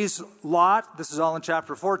frees Lot. This is all in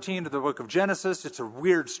chapter 14 of the book of Genesis. It's a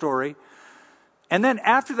weird story. And then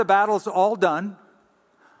after the battle's all done,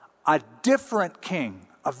 a different king,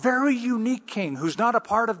 a very unique king who's not a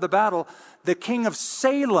part of the battle, the king of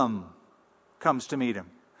Salem, comes to meet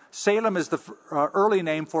him. Salem is the early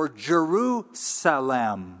name for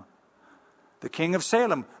Jerusalem. The king of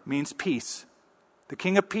Salem means peace. The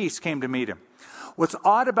king of peace came to meet him. What's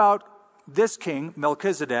odd about this king,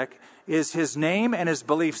 Melchizedek, is his name and his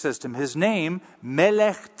belief system. His name,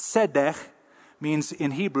 Melech Tzedek, means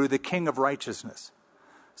in Hebrew, the king of righteousness.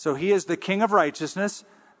 So he is the king of righteousness,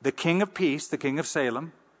 the king of peace, the king of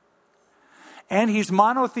Salem. And he's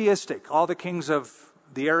monotheistic. All the kings of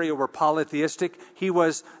the area were polytheistic. He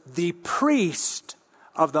was the priest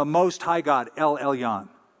of the Most High God, El Elyon.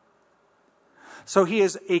 So he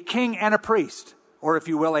is a king and a priest, or if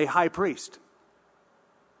you will, a high priest.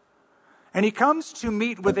 And he comes to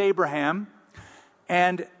meet with Abraham,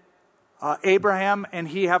 and Abraham and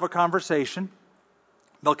he have a conversation.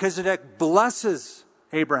 Melchizedek blesses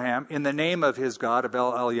Abraham in the name of his God, of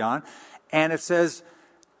El Elyon, and it says,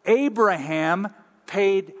 Abraham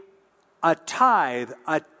paid a tithe,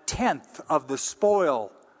 a tenth of the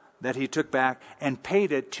spoil that he took back, and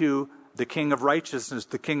paid it to the king of righteousness,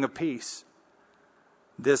 the king of peace.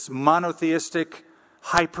 This monotheistic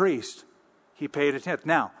high priest, he paid a tenth.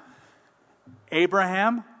 Now,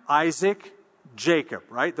 Abraham, Isaac, Jacob,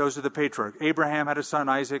 right? Those are the patriarchs. Abraham had a son,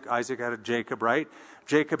 Isaac. Isaac had a Jacob, right?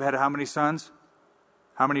 Jacob had how many sons?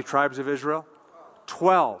 How many tribes of Israel?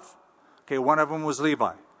 12. Okay, one of them was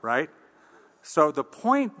Levi, right? So the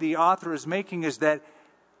point the author is making is that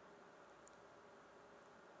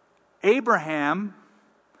Abraham,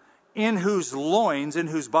 in whose loins, in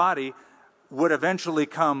whose body, would eventually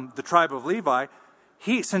come the tribe of Levi,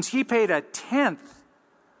 since he paid a tenth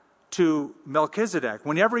to Melchizedek.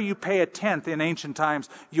 Whenever you pay a tenth in ancient times,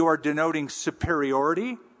 you are denoting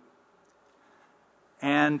superiority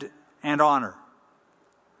and honor.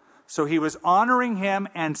 So he was honoring him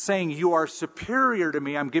and saying, you are superior to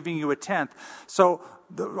me, I'm giving you a tenth. So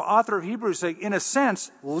the author of Hebrews saying, in a sense,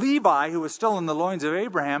 Levi, who was still in the loins of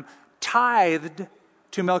Abraham, tithed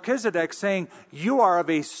to Melchizedek, saying, you are of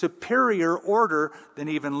a superior order than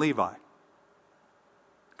even Levi.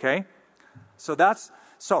 Okay? So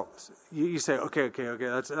you say, okay,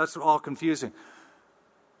 that's all confusing.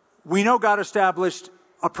 We know God established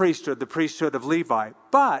a priesthood, the priesthood of Levi.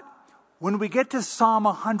 But when we get to Psalm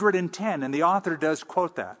 110, and the author does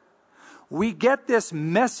quote that, we get this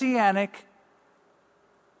messianic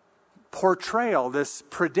portrayal, this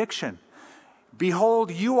prediction.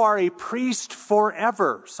 Behold, you are a priest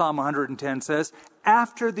forever, Psalm 110 says,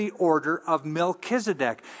 after the order of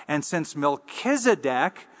Melchizedek. And since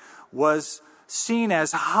Melchizedek was seen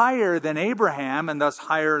as higher than Abraham and thus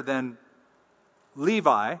higher than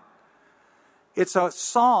Levi, it's a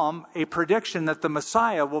psalm, a prediction that the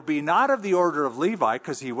Messiah will be not of the order of Levi,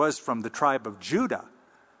 because he was from the tribe of Judah,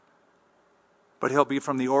 but he'll be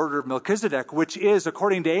from the order of Melchizedek, which is,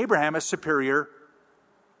 according to Abraham, a superior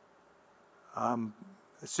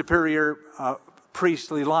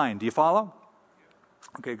priestly line. Do you follow?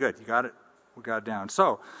 Okay, good. You got it? We got it down.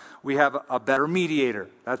 So, we have a better mediator.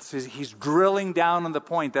 He's drilling down on the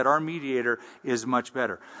point that our mediator is much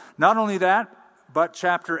better. Not only that, but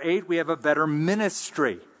chapter 8, we have a better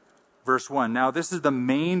ministry. Verse 1. Now, this is the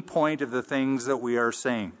main point of the things that we are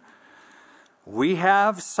saying. We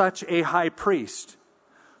have such a high priest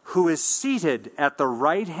who is seated at the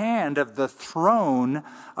right hand of the throne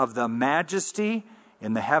of the majesty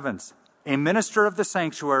in the heavens, a minister of the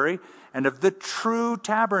sanctuary and of the true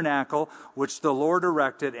tabernacle which the Lord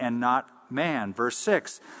erected and not man. Verse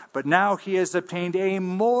 6. But now he has obtained a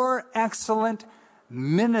more excellent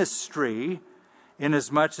ministry,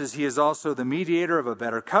 inasmuch as he is also the mediator of a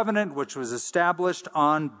better covenant, which was established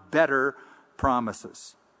on better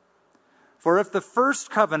promises. For if the first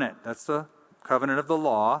covenant, that's the covenant of the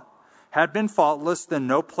law, had been faultless, then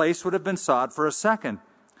no place would have been sought for a second.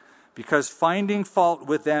 Because finding fault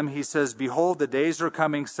with them, he says, behold, the days are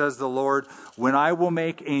coming, says the Lord, when I will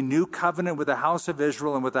make a new covenant with the house of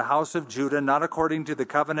Israel and with the house of Judah, not according to the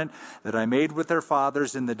covenant that I made with their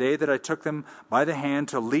fathers in the day that I took them by the hand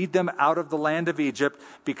to lead them out of the land of Egypt,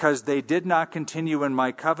 because they did not continue in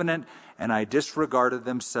my covenant, and I disregarded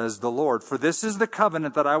them, says the Lord. For this is the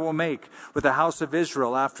covenant that I will make with the house of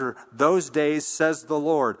Israel after those days, says the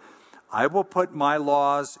Lord. I will put my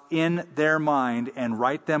laws in their mind and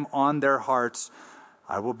write them on their hearts.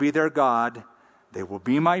 I will be their God. They will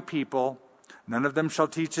be my people. None of them shall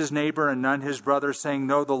teach his neighbor and none his brother, saying,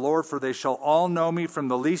 know the Lord, for they shall all know me, from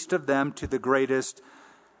the least of them to the greatest,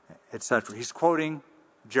 etc. He's quoting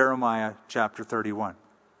Jeremiah chapter 31.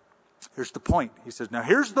 Here's the point. He says, now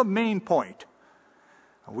here's the main point.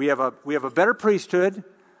 We have a better priesthood.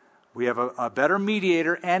 We have a better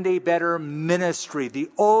mediator and a better ministry. The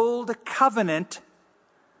old covenant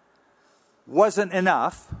wasn't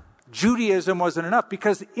enough. Judaism wasn't enough,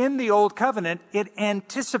 because in the old covenant, it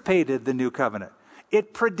anticipated the new covenant.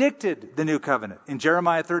 It predicted the new covenant. In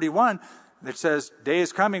Jeremiah 31, it says, day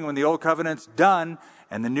is coming when the old covenant's done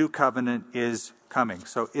and the new covenant is coming.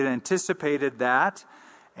 So it anticipated that,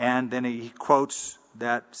 and then he quotes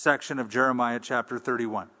that section of Jeremiah chapter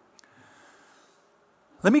 31.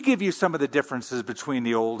 Let me give you some of the differences between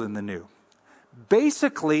the old and the new.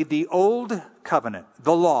 Basically, the old covenant,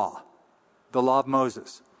 the law of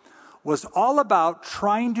Moses, was all about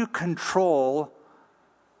trying to control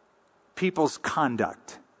people's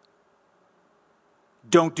conduct.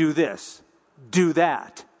 Don't do this. Do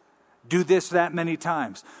that. Do this that many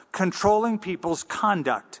times. Controlling people's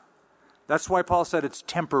conduct. That's why Paul said it's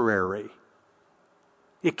temporary.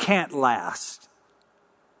 It can't last.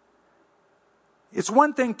 It's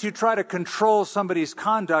one thing to try to control somebody's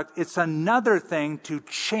conduct. It's another thing to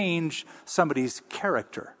change somebody's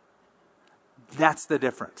character. That's the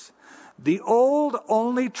difference. The old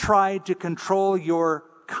only tried to control your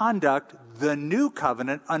conduct. The new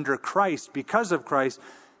covenant under Christ, because of Christ,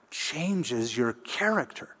 changes your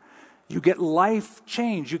character. You get life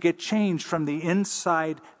change. You get changed from the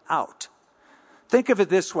inside out. Think of it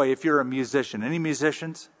this way if you're a musician. Any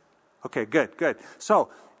musicians? Okay, good. So,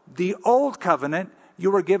 the old covenant,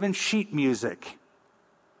 you were given sheet music.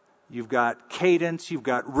 You've got cadence, you've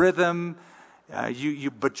got rhythm,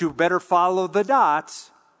 but you better follow the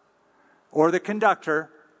dots or the conductor.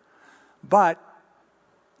 But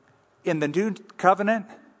in the new covenant,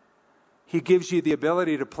 he gives you the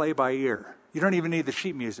ability to play by ear. You don't even need the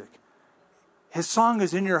sheet music. His song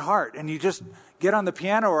is in your heart, and you just get on the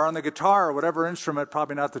piano or on the guitar or whatever instrument,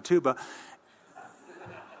 probably not the tuba,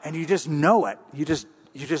 and you just know it. You just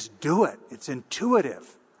do it. It's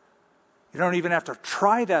intuitive. You don't even have to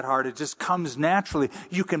try that hard. It just comes naturally.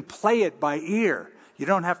 You can play it by ear. You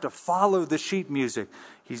don't have to follow the sheet music.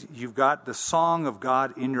 You've got the song of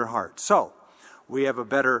God in your heart. So, we have a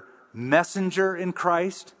better messenger in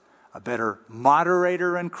Christ, a better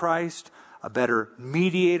moderator in Christ, a better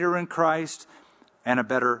mediator in Christ, and a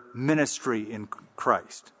better ministry in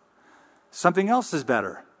Christ. Something else is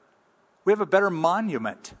better. We have a better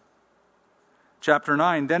monument. Chapter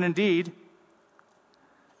 9, then indeed,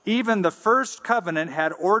 even the first covenant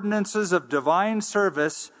had ordinances of divine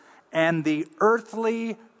service and the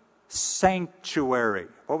earthly sanctuary.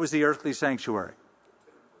 What was the earthly sanctuary?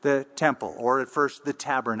 The temple, or at first the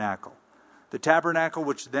tabernacle. The tabernacle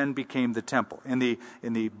which then became the temple. In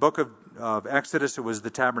the book of Exodus, it was the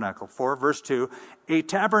tabernacle. 4, verse 2, a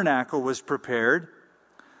tabernacle was prepared,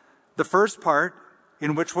 the first part,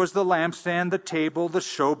 in which was the lampstand, the table, the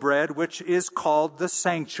showbread, which is called the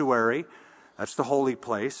sanctuary. That's the holy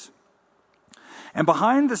place. And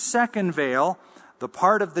behind the second veil, the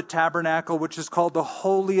part of the tabernacle which is called the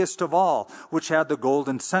holiest of all, which had the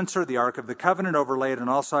golden censer, the Ark of the Covenant, overlaid on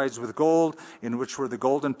all sides with gold, in which were the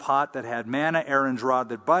golden pot that had manna, Aaron's rod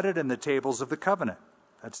that budded, and the tables of the covenant.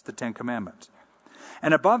 That's the 10 Commandments.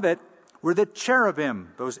 And above it were the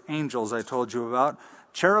cherubim, those angels I told you about,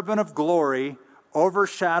 cherubim of glory,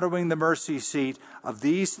 overshadowing the mercy seat. Of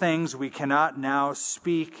these things we cannot now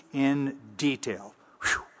speak in detail.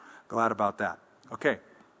 Whew, glad about that. Okay.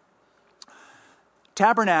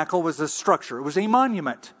 Tabernacle was a structure. It was a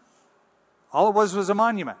monument. All it was a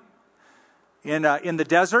monument. In the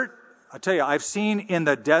desert, I'll tell you, I've seen in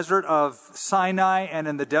the desert of Sinai and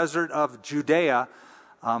in the desert of Judea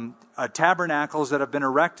tabernacles that have been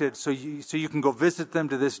erected so you can go visit them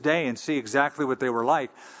to this day and see exactly what they were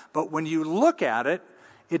like. But when you look at it,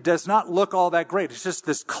 it does not look all that great. It's just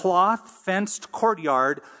this cloth fenced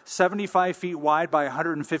courtyard, 75 feet wide by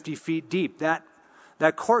 150 feet deep. That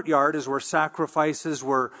courtyard is where sacrifices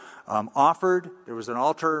were offered. There was an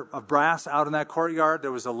altar of brass out in that courtyard.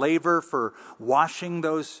 There was a laver for washing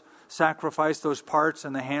those those parts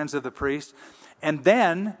in the hands of the priest. And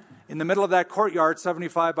then, in the middle of that courtyard,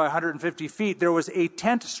 75 by 150 feet, there was a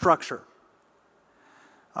tent structure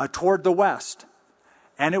toward the west.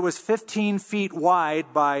 And it was 15 feet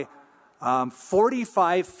wide by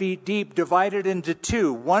 45 feet deep, divided into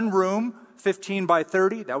two. One room, 15 by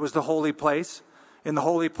 30, that was the holy place. In the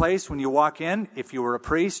holy place, when you walk in, if you were a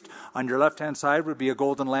priest, on your left-hand side would be a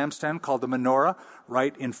golden lampstand called the menorah.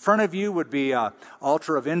 Right in front of you would be an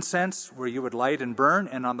altar of incense where you would light and burn.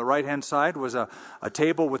 And on the right-hand side was a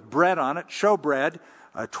table with bread on it, showbread,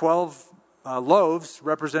 12 loaves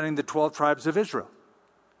representing the 12 tribes of Israel.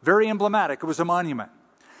 Very emblematic. It was a monument.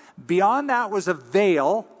 Beyond that was a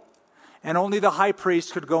veil, and only the high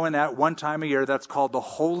priest could go in that one time a year. That's called the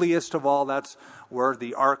holiest of all. That's where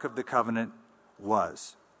the Ark of the Covenant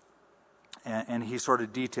was. And he sort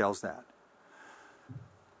of details that.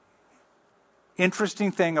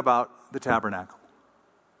 Interesting thing about the tabernacle.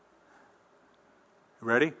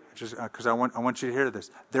 Ready? Just because I want you to hear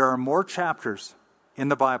this. There are more chapters in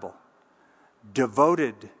the Bible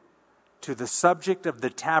devoted to the subject of the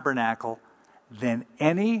tabernacle than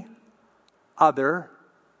any other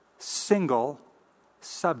single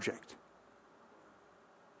subject.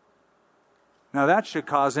 Now that should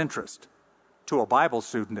cause interest. To a Bible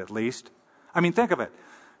student, at least. I mean, think of it.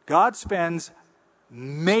 God spends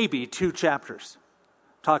maybe 2 chapters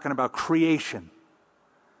talking about creation.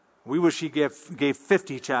 We wish he gave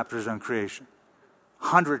 50 chapters on creation.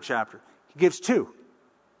 100 chapters. He gives 2.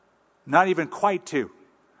 Not even quite 2.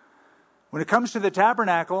 When it comes to the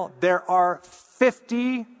tabernacle, there are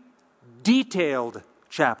 50 detailed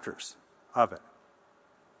chapters of it.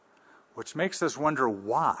 Which makes us wonder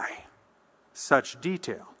why such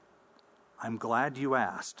detail. I'm glad you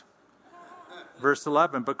asked. Verse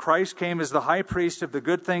 11, but Christ came as the high priest of the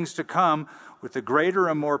good things to come with the greater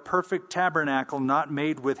and more perfect tabernacle not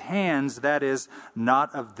made with hands, that is,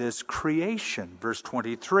 not of this creation. Verse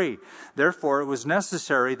 23, therefore it was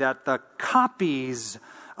necessary that the copies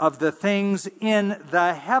of the things in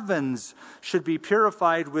the heavens should be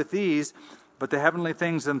purified with these, but the heavenly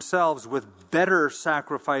things themselves with better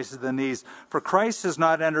sacrifices than these. For Christ has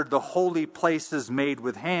not entered the holy places made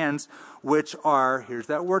with hands, which are, here's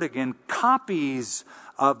that word again, copies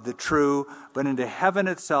of the true, but into heaven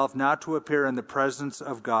itself, not to appear in the presence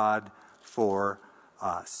of God for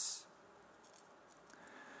us.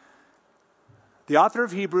 The author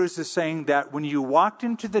of Hebrews is saying that when you walked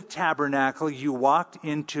into the tabernacle, you walked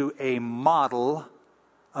into a model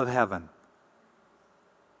of heaven.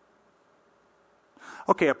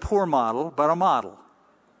 Okay, a poor model, but a model.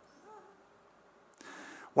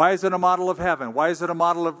 Why is it a model of heaven? Why is it a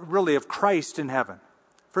model of Christ in heaven?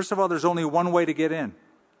 First of all, there's only one way to get in.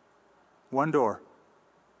 One door.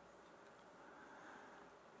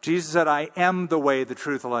 Jesus said, I am the way, the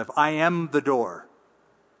truth, and life. I am the door.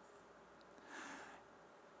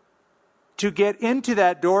 To get into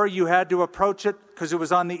that door, you had to approach it, because it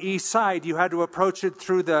was on the east side, you had to approach it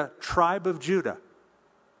through the tribe of Judah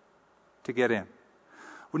to get in.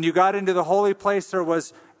 When you got into the holy place, there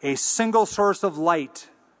was a single source of light,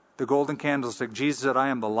 the golden candlestick. Jesus said, I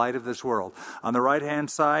am the light of this world. On the right-hand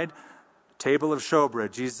side, table of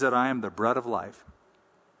showbread. Jesus said, I am the bread of life.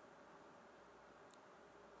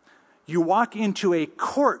 You walk into a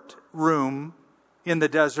courtroom in the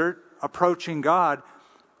desert, approaching God,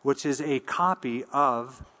 which is a copy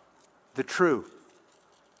of the truth.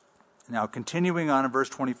 Now, continuing on in verse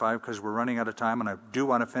 25, because we're running out of time, and I do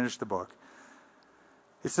want to finish the book.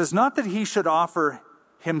 It says, not that he should offer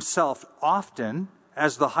himself often,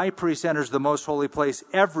 as the high priest enters the most holy place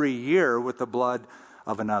every year with the blood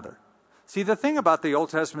of another. See, the thing about the Old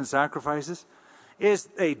Testament sacrifices is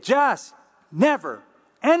they just never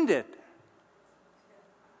ended.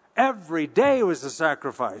 Every day was a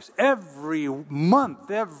sacrifice. Every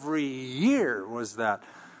month, every year was that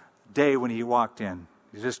day when he walked in.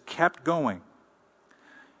 He just kept going.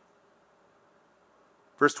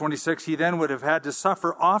 Verse 26, he then would have had to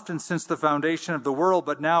suffer often since the foundation of the world,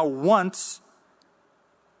 but now once,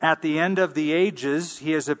 at the end of the ages,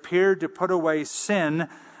 he has appeared to put away sin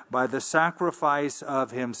by the sacrifice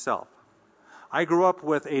of himself. I grew up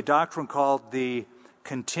with a doctrine called the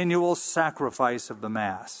continual sacrifice of the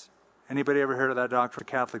Mass. Anybody ever heard of that doctrine?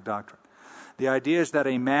 The Catholic doctrine. The idea is that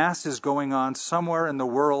a Mass is going on somewhere in the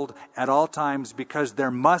world at all times because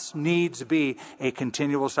there must needs be a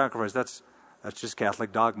continual sacrifice. That's just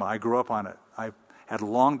Catholic dogma. I grew up on it. I had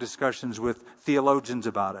long discussions with theologians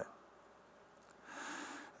about it.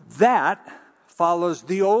 That follows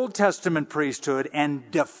the Old Testament priesthood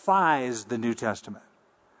and defies the New Testament.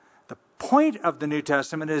 The point of the New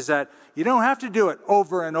Testament is that you don't have to do it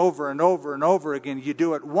over and over and over and over again. You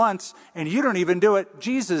do it once, and you don't even do it.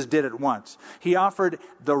 Jesus did it once. He offered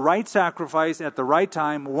the right sacrifice at the right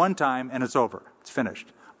time, one time, and it's over. It's finished.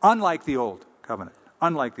 Unlike the Old Covenant.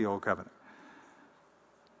 Unlike the Old Covenant.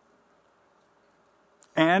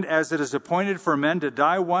 And as it is appointed for men to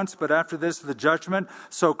die once, but after this the judgment,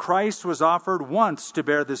 so Christ was offered once to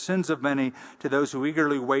bear the sins of many. To those who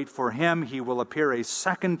eagerly wait for him, he will appear a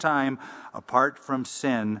second time apart from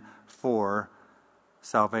sin for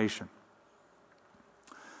salvation.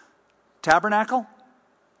 Tabernacle,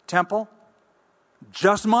 temple,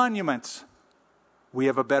 just monuments. We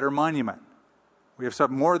have a better monument. We have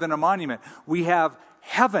something more than a monument. We have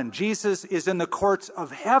heaven. Jesus is in the courts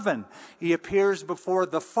of heaven. He appears before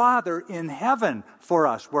the Father in heaven for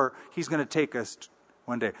us, where he's going to take us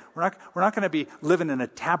one day. We're not going to be living in a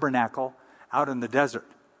tabernacle out in the desert.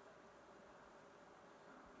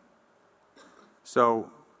 So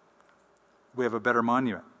we have a better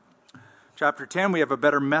monument. Chapter 10, we have a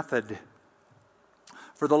better method.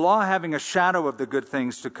 For the law, having a shadow of the good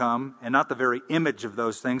things to come, and not the very image of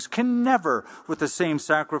those things, can never, with the same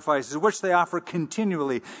sacrifices, which they offer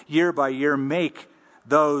continually, year by year, make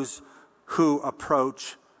those who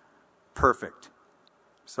approach perfect.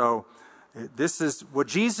 So, this is what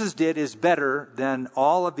Jesus did is better than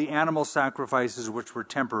all of the animal sacrifices which were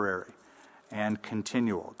temporary and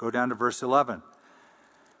continual. Go down to verse 11.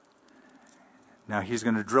 Now, he's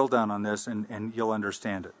going to drill down on this, and you'll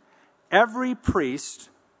understand it. Every priest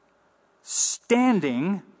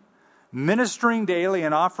standing, ministering daily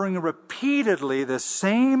and offering repeatedly the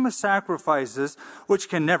same sacrifices which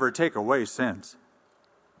can never take away sins.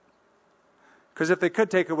 Because if they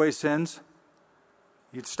could take away sins,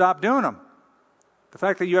 you'd stop doing them. The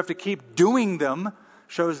fact that you have to keep doing them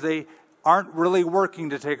shows they aren't really working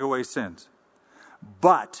to take away sins.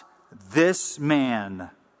 But this man,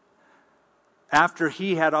 after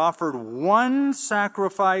he had offered one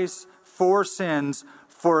sacrifice for sins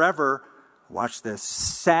forever, watch this,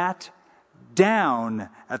 sat down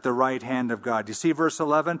at the right hand of God. You see verse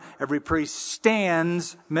 11? Every priest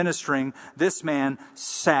stands ministering. This man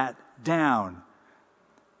sat down.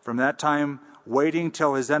 From that time, waiting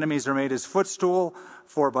till his enemies are made his footstool,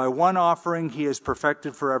 for by one offering he has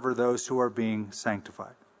perfected forever those who are being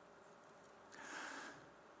sanctified.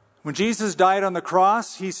 When Jesus died on the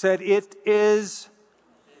cross, he said, "It is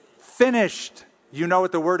finished." You know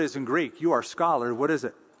what the word is in Greek. You are scholar. What is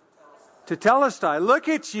it? Tetelestai. Look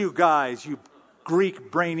at you guys, you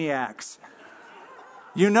Greek brainiacs.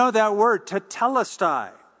 You know that word,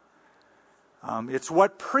 tetelestai. It's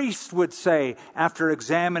what priests would say after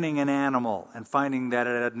examining an animal and finding that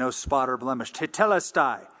it had no spot or blemish.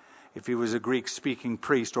 Tetelestai, if he was a Greek-speaking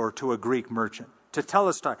priest or to a Greek merchant.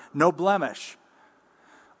 Tetelestai, no blemish.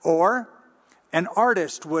 Or an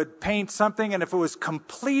artist would paint something, and if it was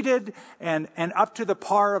completed and up to the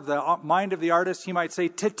par of the mind of the artist, he might say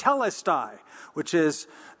tetelestai, which is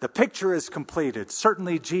the picture is completed.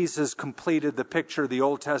 Certainly Jesus completed the picture the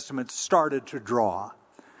Old Testament started to draw.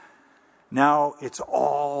 Now it's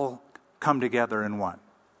all come together in one.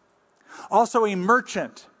 Also a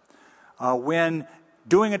merchant, when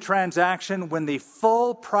doing a transaction, when the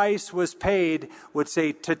full price was paid, would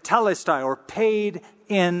say tetelestai, or paid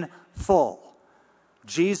in full.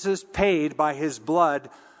 Jesus paid by his blood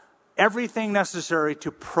everything necessary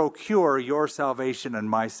to procure your salvation and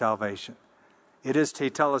my salvation. It is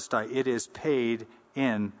tetelestai. It is paid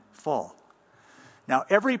in full. Now,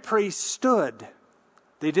 every priest stood.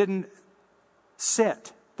 They didn't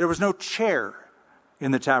sit. There was no chair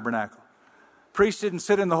in the tabernacle. Priest didn't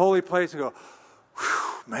sit in the holy place and go,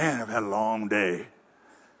 man, I've had a long day.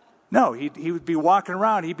 No, he would be walking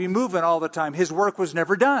around. He'd be moving all the time. His work was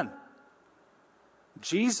never done.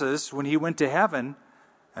 Jesus, when he went to heaven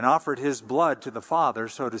and offered his blood to the Father,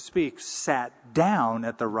 so to speak, sat down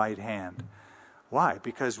at the right hand. Why?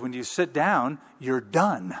 Because when you sit down, you're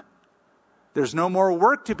done. There's no more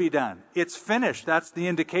work to be done. It's finished. That's the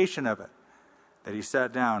indication of it. That he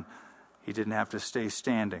sat down. He didn't have to stay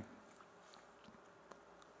standing.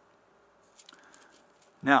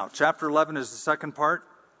 Now, chapter 11 is the second part.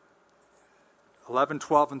 11,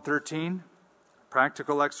 12, and 13.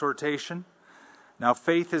 Practical exhortation. Now,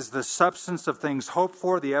 faith is the substance of things hoped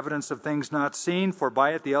for, the evidence of things not seen. For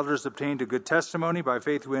by it the elders obtained a good testimony. By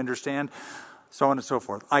faith we understand, so on and so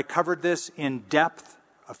forth. I covered this in depth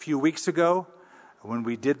a few weeks ago when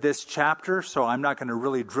we did this chapter, so I'm not going to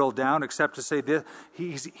really drill down except to say this.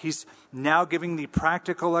 He's now giving the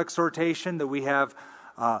practical exhortation that we have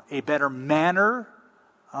a better manner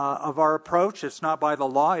of our approach. It's not by the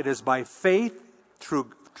law, it is by faith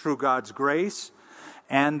through God's grace.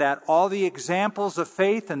 And that all the examples of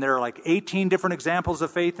faith, and there are like 18 different examples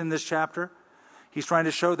of faith in this chapter, he's trying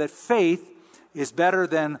to show that faith is better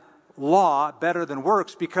than law, better than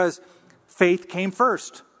works, because faith came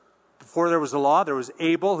first. Before there was the law, there was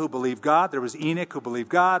Abel who believed God, there was Enoch who believed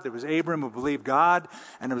God, there was Abram who believed God,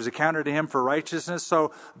 and it was accounted to him for righteousness.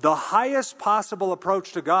 So the highest possible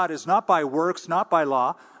approach to God is not by works, not by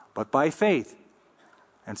law, but by faith.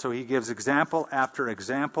 And so he gives example after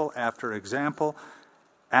example after example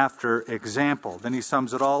after example. Then he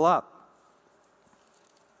sums it all up.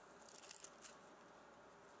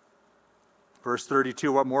 Verse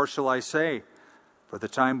 32, what more shall I say? For the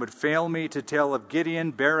time would fail me to tell of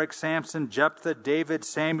Gideon, Barak, Samson, Jephthah, David,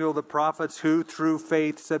 Samuel, the prophets, who through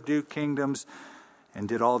faith subdued kingdoms and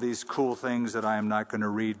did all these cool things that I am not going to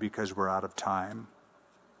read because we're out of time.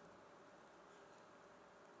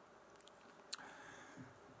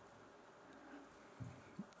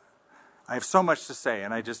 I have so much to say,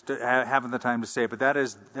 and I just haven't the time to say it, but that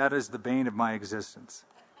is the bane of my existence.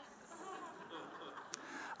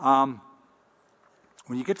 When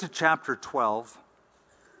you get to chapter 12,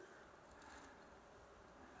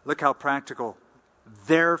 look how practical.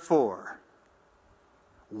 Therefore,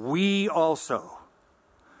 we also,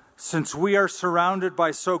 since we are surrounded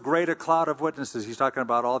by so great a cloud of witnesses, he's talking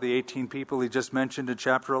about all the 18 people he just mentioned in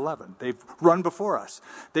chapter 11. They've run before us.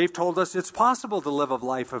 They've told us it's possible to live a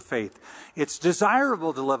life of faith. It's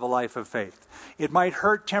desirable to live a life of faith. It might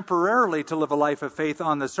hurt temporarily to live a life of faith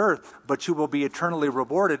on this earth, but you will be eternally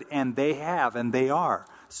rewarded, and they have, and they are.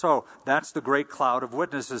 So that's the great cloud of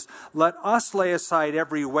witnesses. Let us lay aside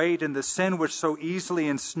every weight and the sin which so easily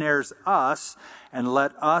ensnares us, and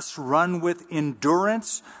let us run with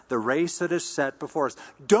endurance the race that is set before us.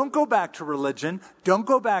 Don't go back to religion. Don't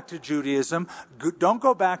go back to Judaism. Don't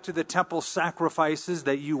go back to the temple sacrifices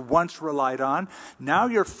that you once relied on. Now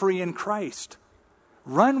you're free in Christ.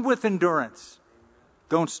 Run with endurance.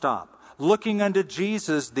 Don't stop. Looking unto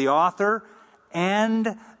Jesus, the author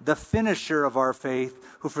and the finisher of our faith,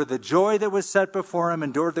 who for the joy that was set before him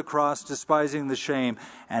endured the cross, despising the shame,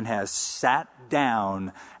 and has sat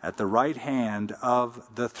down at the right hand of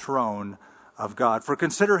the throne of God. For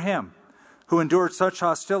consider him who endured such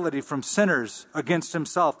hostility from sinners against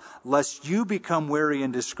himself, lest you become weary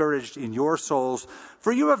and discouraged in your souls.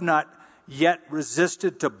 For you have not yet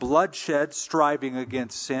resisted to bloodshed, striving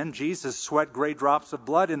against sin. Jesus sweat great drops of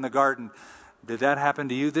blood in the garden. Did that happen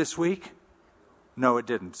to you this week? No, it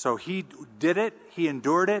didn't. So he did it. He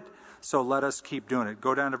endured it. So let us keep doing it.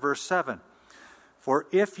 Go down to verse 7. For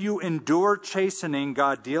if you endure chastening,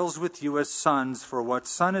 God deals with you as sons. For what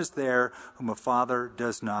son is there whom a father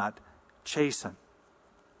does not chasten?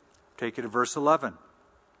 Take it to verse 11.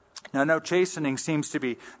 Now, no chastening seems to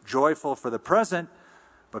be joyful for the present,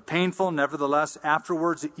 but painful. Nevertheless,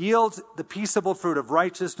 afterwards it yields the peaceable fruit of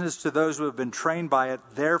righteousness to those who have been trained by it.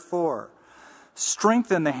 Therefore,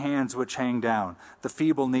 strengthen the hands which hang down, the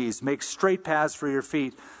feeble knees. Make straight paths for your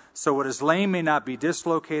feet, so what is lame may not be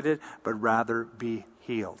dislocated, but rather be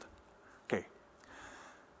healed. Okay.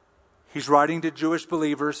 He's writing to Jewish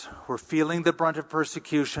believers who are feeling the brunt of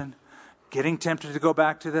persecution. getting tempted to go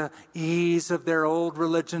back to the ease of their old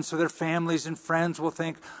religion, so their families and friends will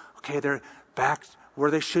think, okay, they're back where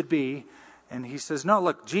they should be. And he says, no,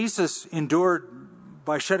 look, Jesus endured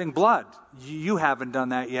by shedding blood. You haven't done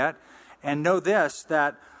that yet. And know this,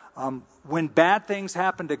 that when bad things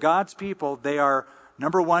happen to God's people, they are,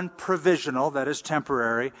 number one, provisional, that is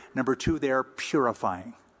temporary. Number two, they are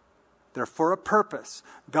purifying. They're for a purpose.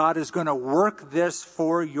 God is going to work this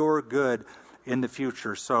for your good in the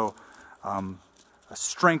future. So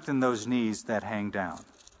strengthen those knees that hang down.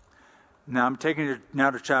 Now I'm taking you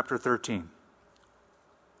now to chapter 13.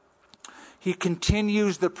 He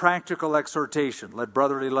continues the practical exhortation. Let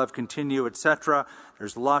brotherly love continue, etc.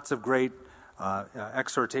 There's lots of great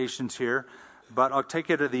exhortations here. But I'll take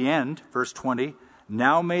you to the end, verse 20.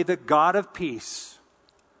 Now may the God of peace,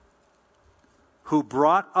 who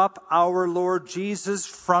brought up our Lord Jesus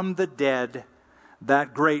from the dead,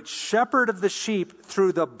 that great shepherd of the sheep,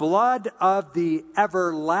 through the blood of the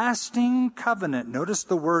everlasting covenant, notice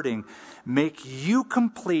the wording, make you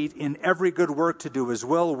complete in every good work to do his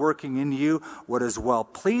will, working in you what is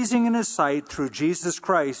well-pleasing in his sight, through Jesus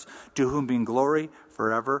Christ, to whom be glory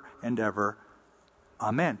forever and ever.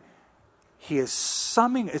 Amen. He is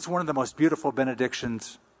summing, it's one of the most beautiful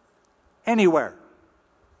benedictions anywhere,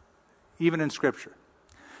 even in Scripture.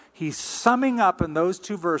 He's summing up in those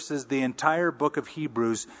two verses the entire book of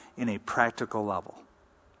Hebrews in a practical level.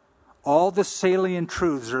 All the salient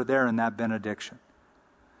truths are there in that benediction.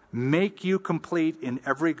 Make you complete in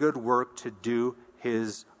every good work to do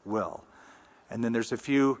his will. And then there's a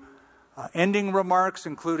few ending remarks,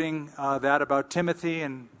 including that about Timothy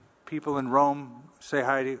and people in Rome. Say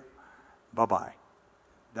hi to you. Bye-bye.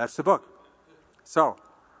 That's the book. So,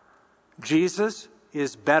 Jesus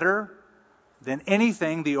is better than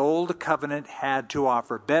anything the old covenant had to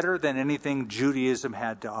offer. Better than anything Judaism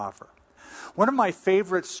had to offer. One of my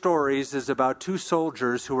favorite stories is about two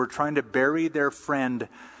soldiers who were trying to bury their friend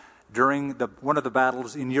during one of the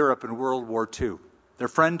battles in Europe in World War II. Their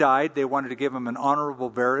friend died. They wanted to give him an honorable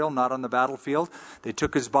burial, not on the battlefield. They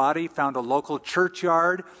took his body, found a local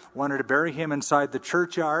churchyard, wanted to bury him inside the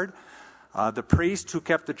churchyard. The priest who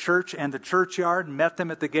kept the church and the churchyard met them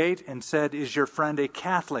at the gate and said, "Is your friend a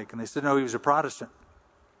Catholic?" And they said, "No, he was a Protestant."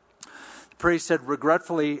 The priest said,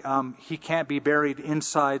 "Regretfully, he can't be buried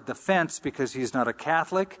inside the fence because he's not a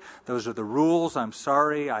Catholic. Those are the rules. I'm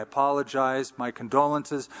sorry. I apologize. My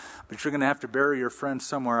condolences. But you're going to have to bury your friend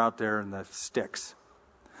somewhere out there in the sticks."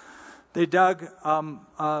 They dug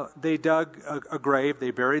a grave.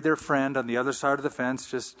 They buried their friend on the other side of the fence,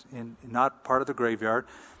 just not part of the graveyard.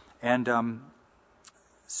 And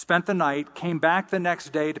spent the night, came back the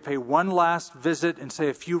next day to pay one last visit and say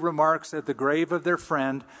a few remarks at the grave of their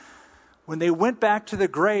friend. When they went back to the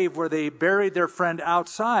grave where they buried their friend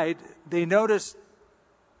outside, they noticed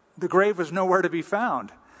the grave was nowhere to be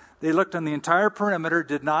found. They looked on the entire perimeter,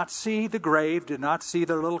 did not see the grave, did not see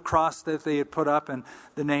the little cross that they had put up and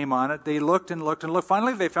the name on it. They looked and looked and looked.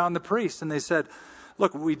 Finally, they found the priest, and they said,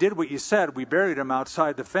 "Look, we did what you said. We buried him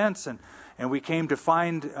outside the fence, and we came to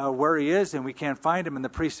find where he is, and we can't find him." And the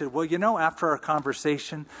priest said, "Well, after our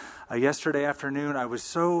conversation yesterday afternoon, I was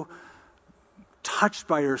so touched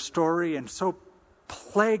by your story and so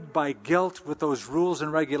plagued by guilt with those rules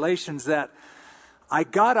and regulations that I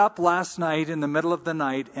got up last night in the middle of the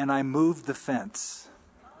night and I moved the fence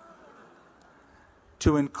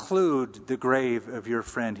to include the grave of your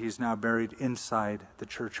friend. He's now buried inside the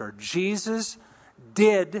churchyard." Jesus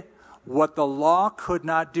did what the law could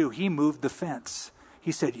not do. He moved the fence.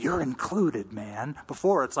 He said, "You're included, man."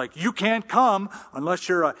 Before, it's like, you can't come unless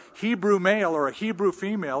you're a Hebrew male or a Hebrew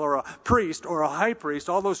female or a priest or a high priest.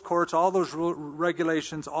 All those courts, all those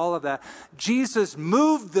regulations, all of that. Jesus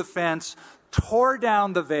moved the fence, tore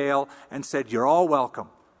down the veil, and said, "You're all welcome."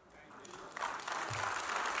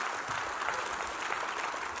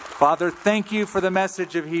 Father, thank you for the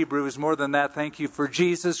message of Hebrews. More than that, thank you for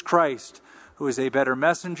Jesus Christ, who is a better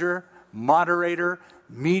messenger, moderator,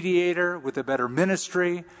 mediator with a better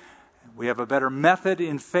ministry. We have a better method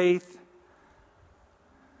in faith.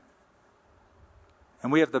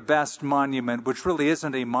 And we have the best monument, which really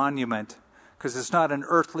isn't a monument, because it's not an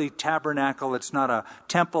earthly tabernacle, it's not a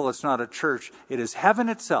temple, it's not a church. It is heaven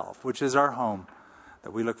itself, which is our home,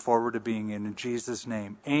 that we look forward to being in Jesus'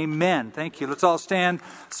 name. Amen. Thank you. Let's all stand.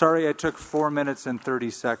 Sorry I took 4 minutes and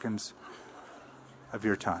 30 seconds of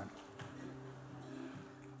your time.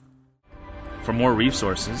 For more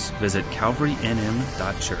resources, visit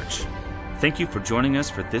calvarynm.church. Thank you for joining us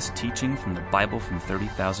for this teaching from the Bible from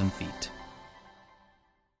 30,000 Feet.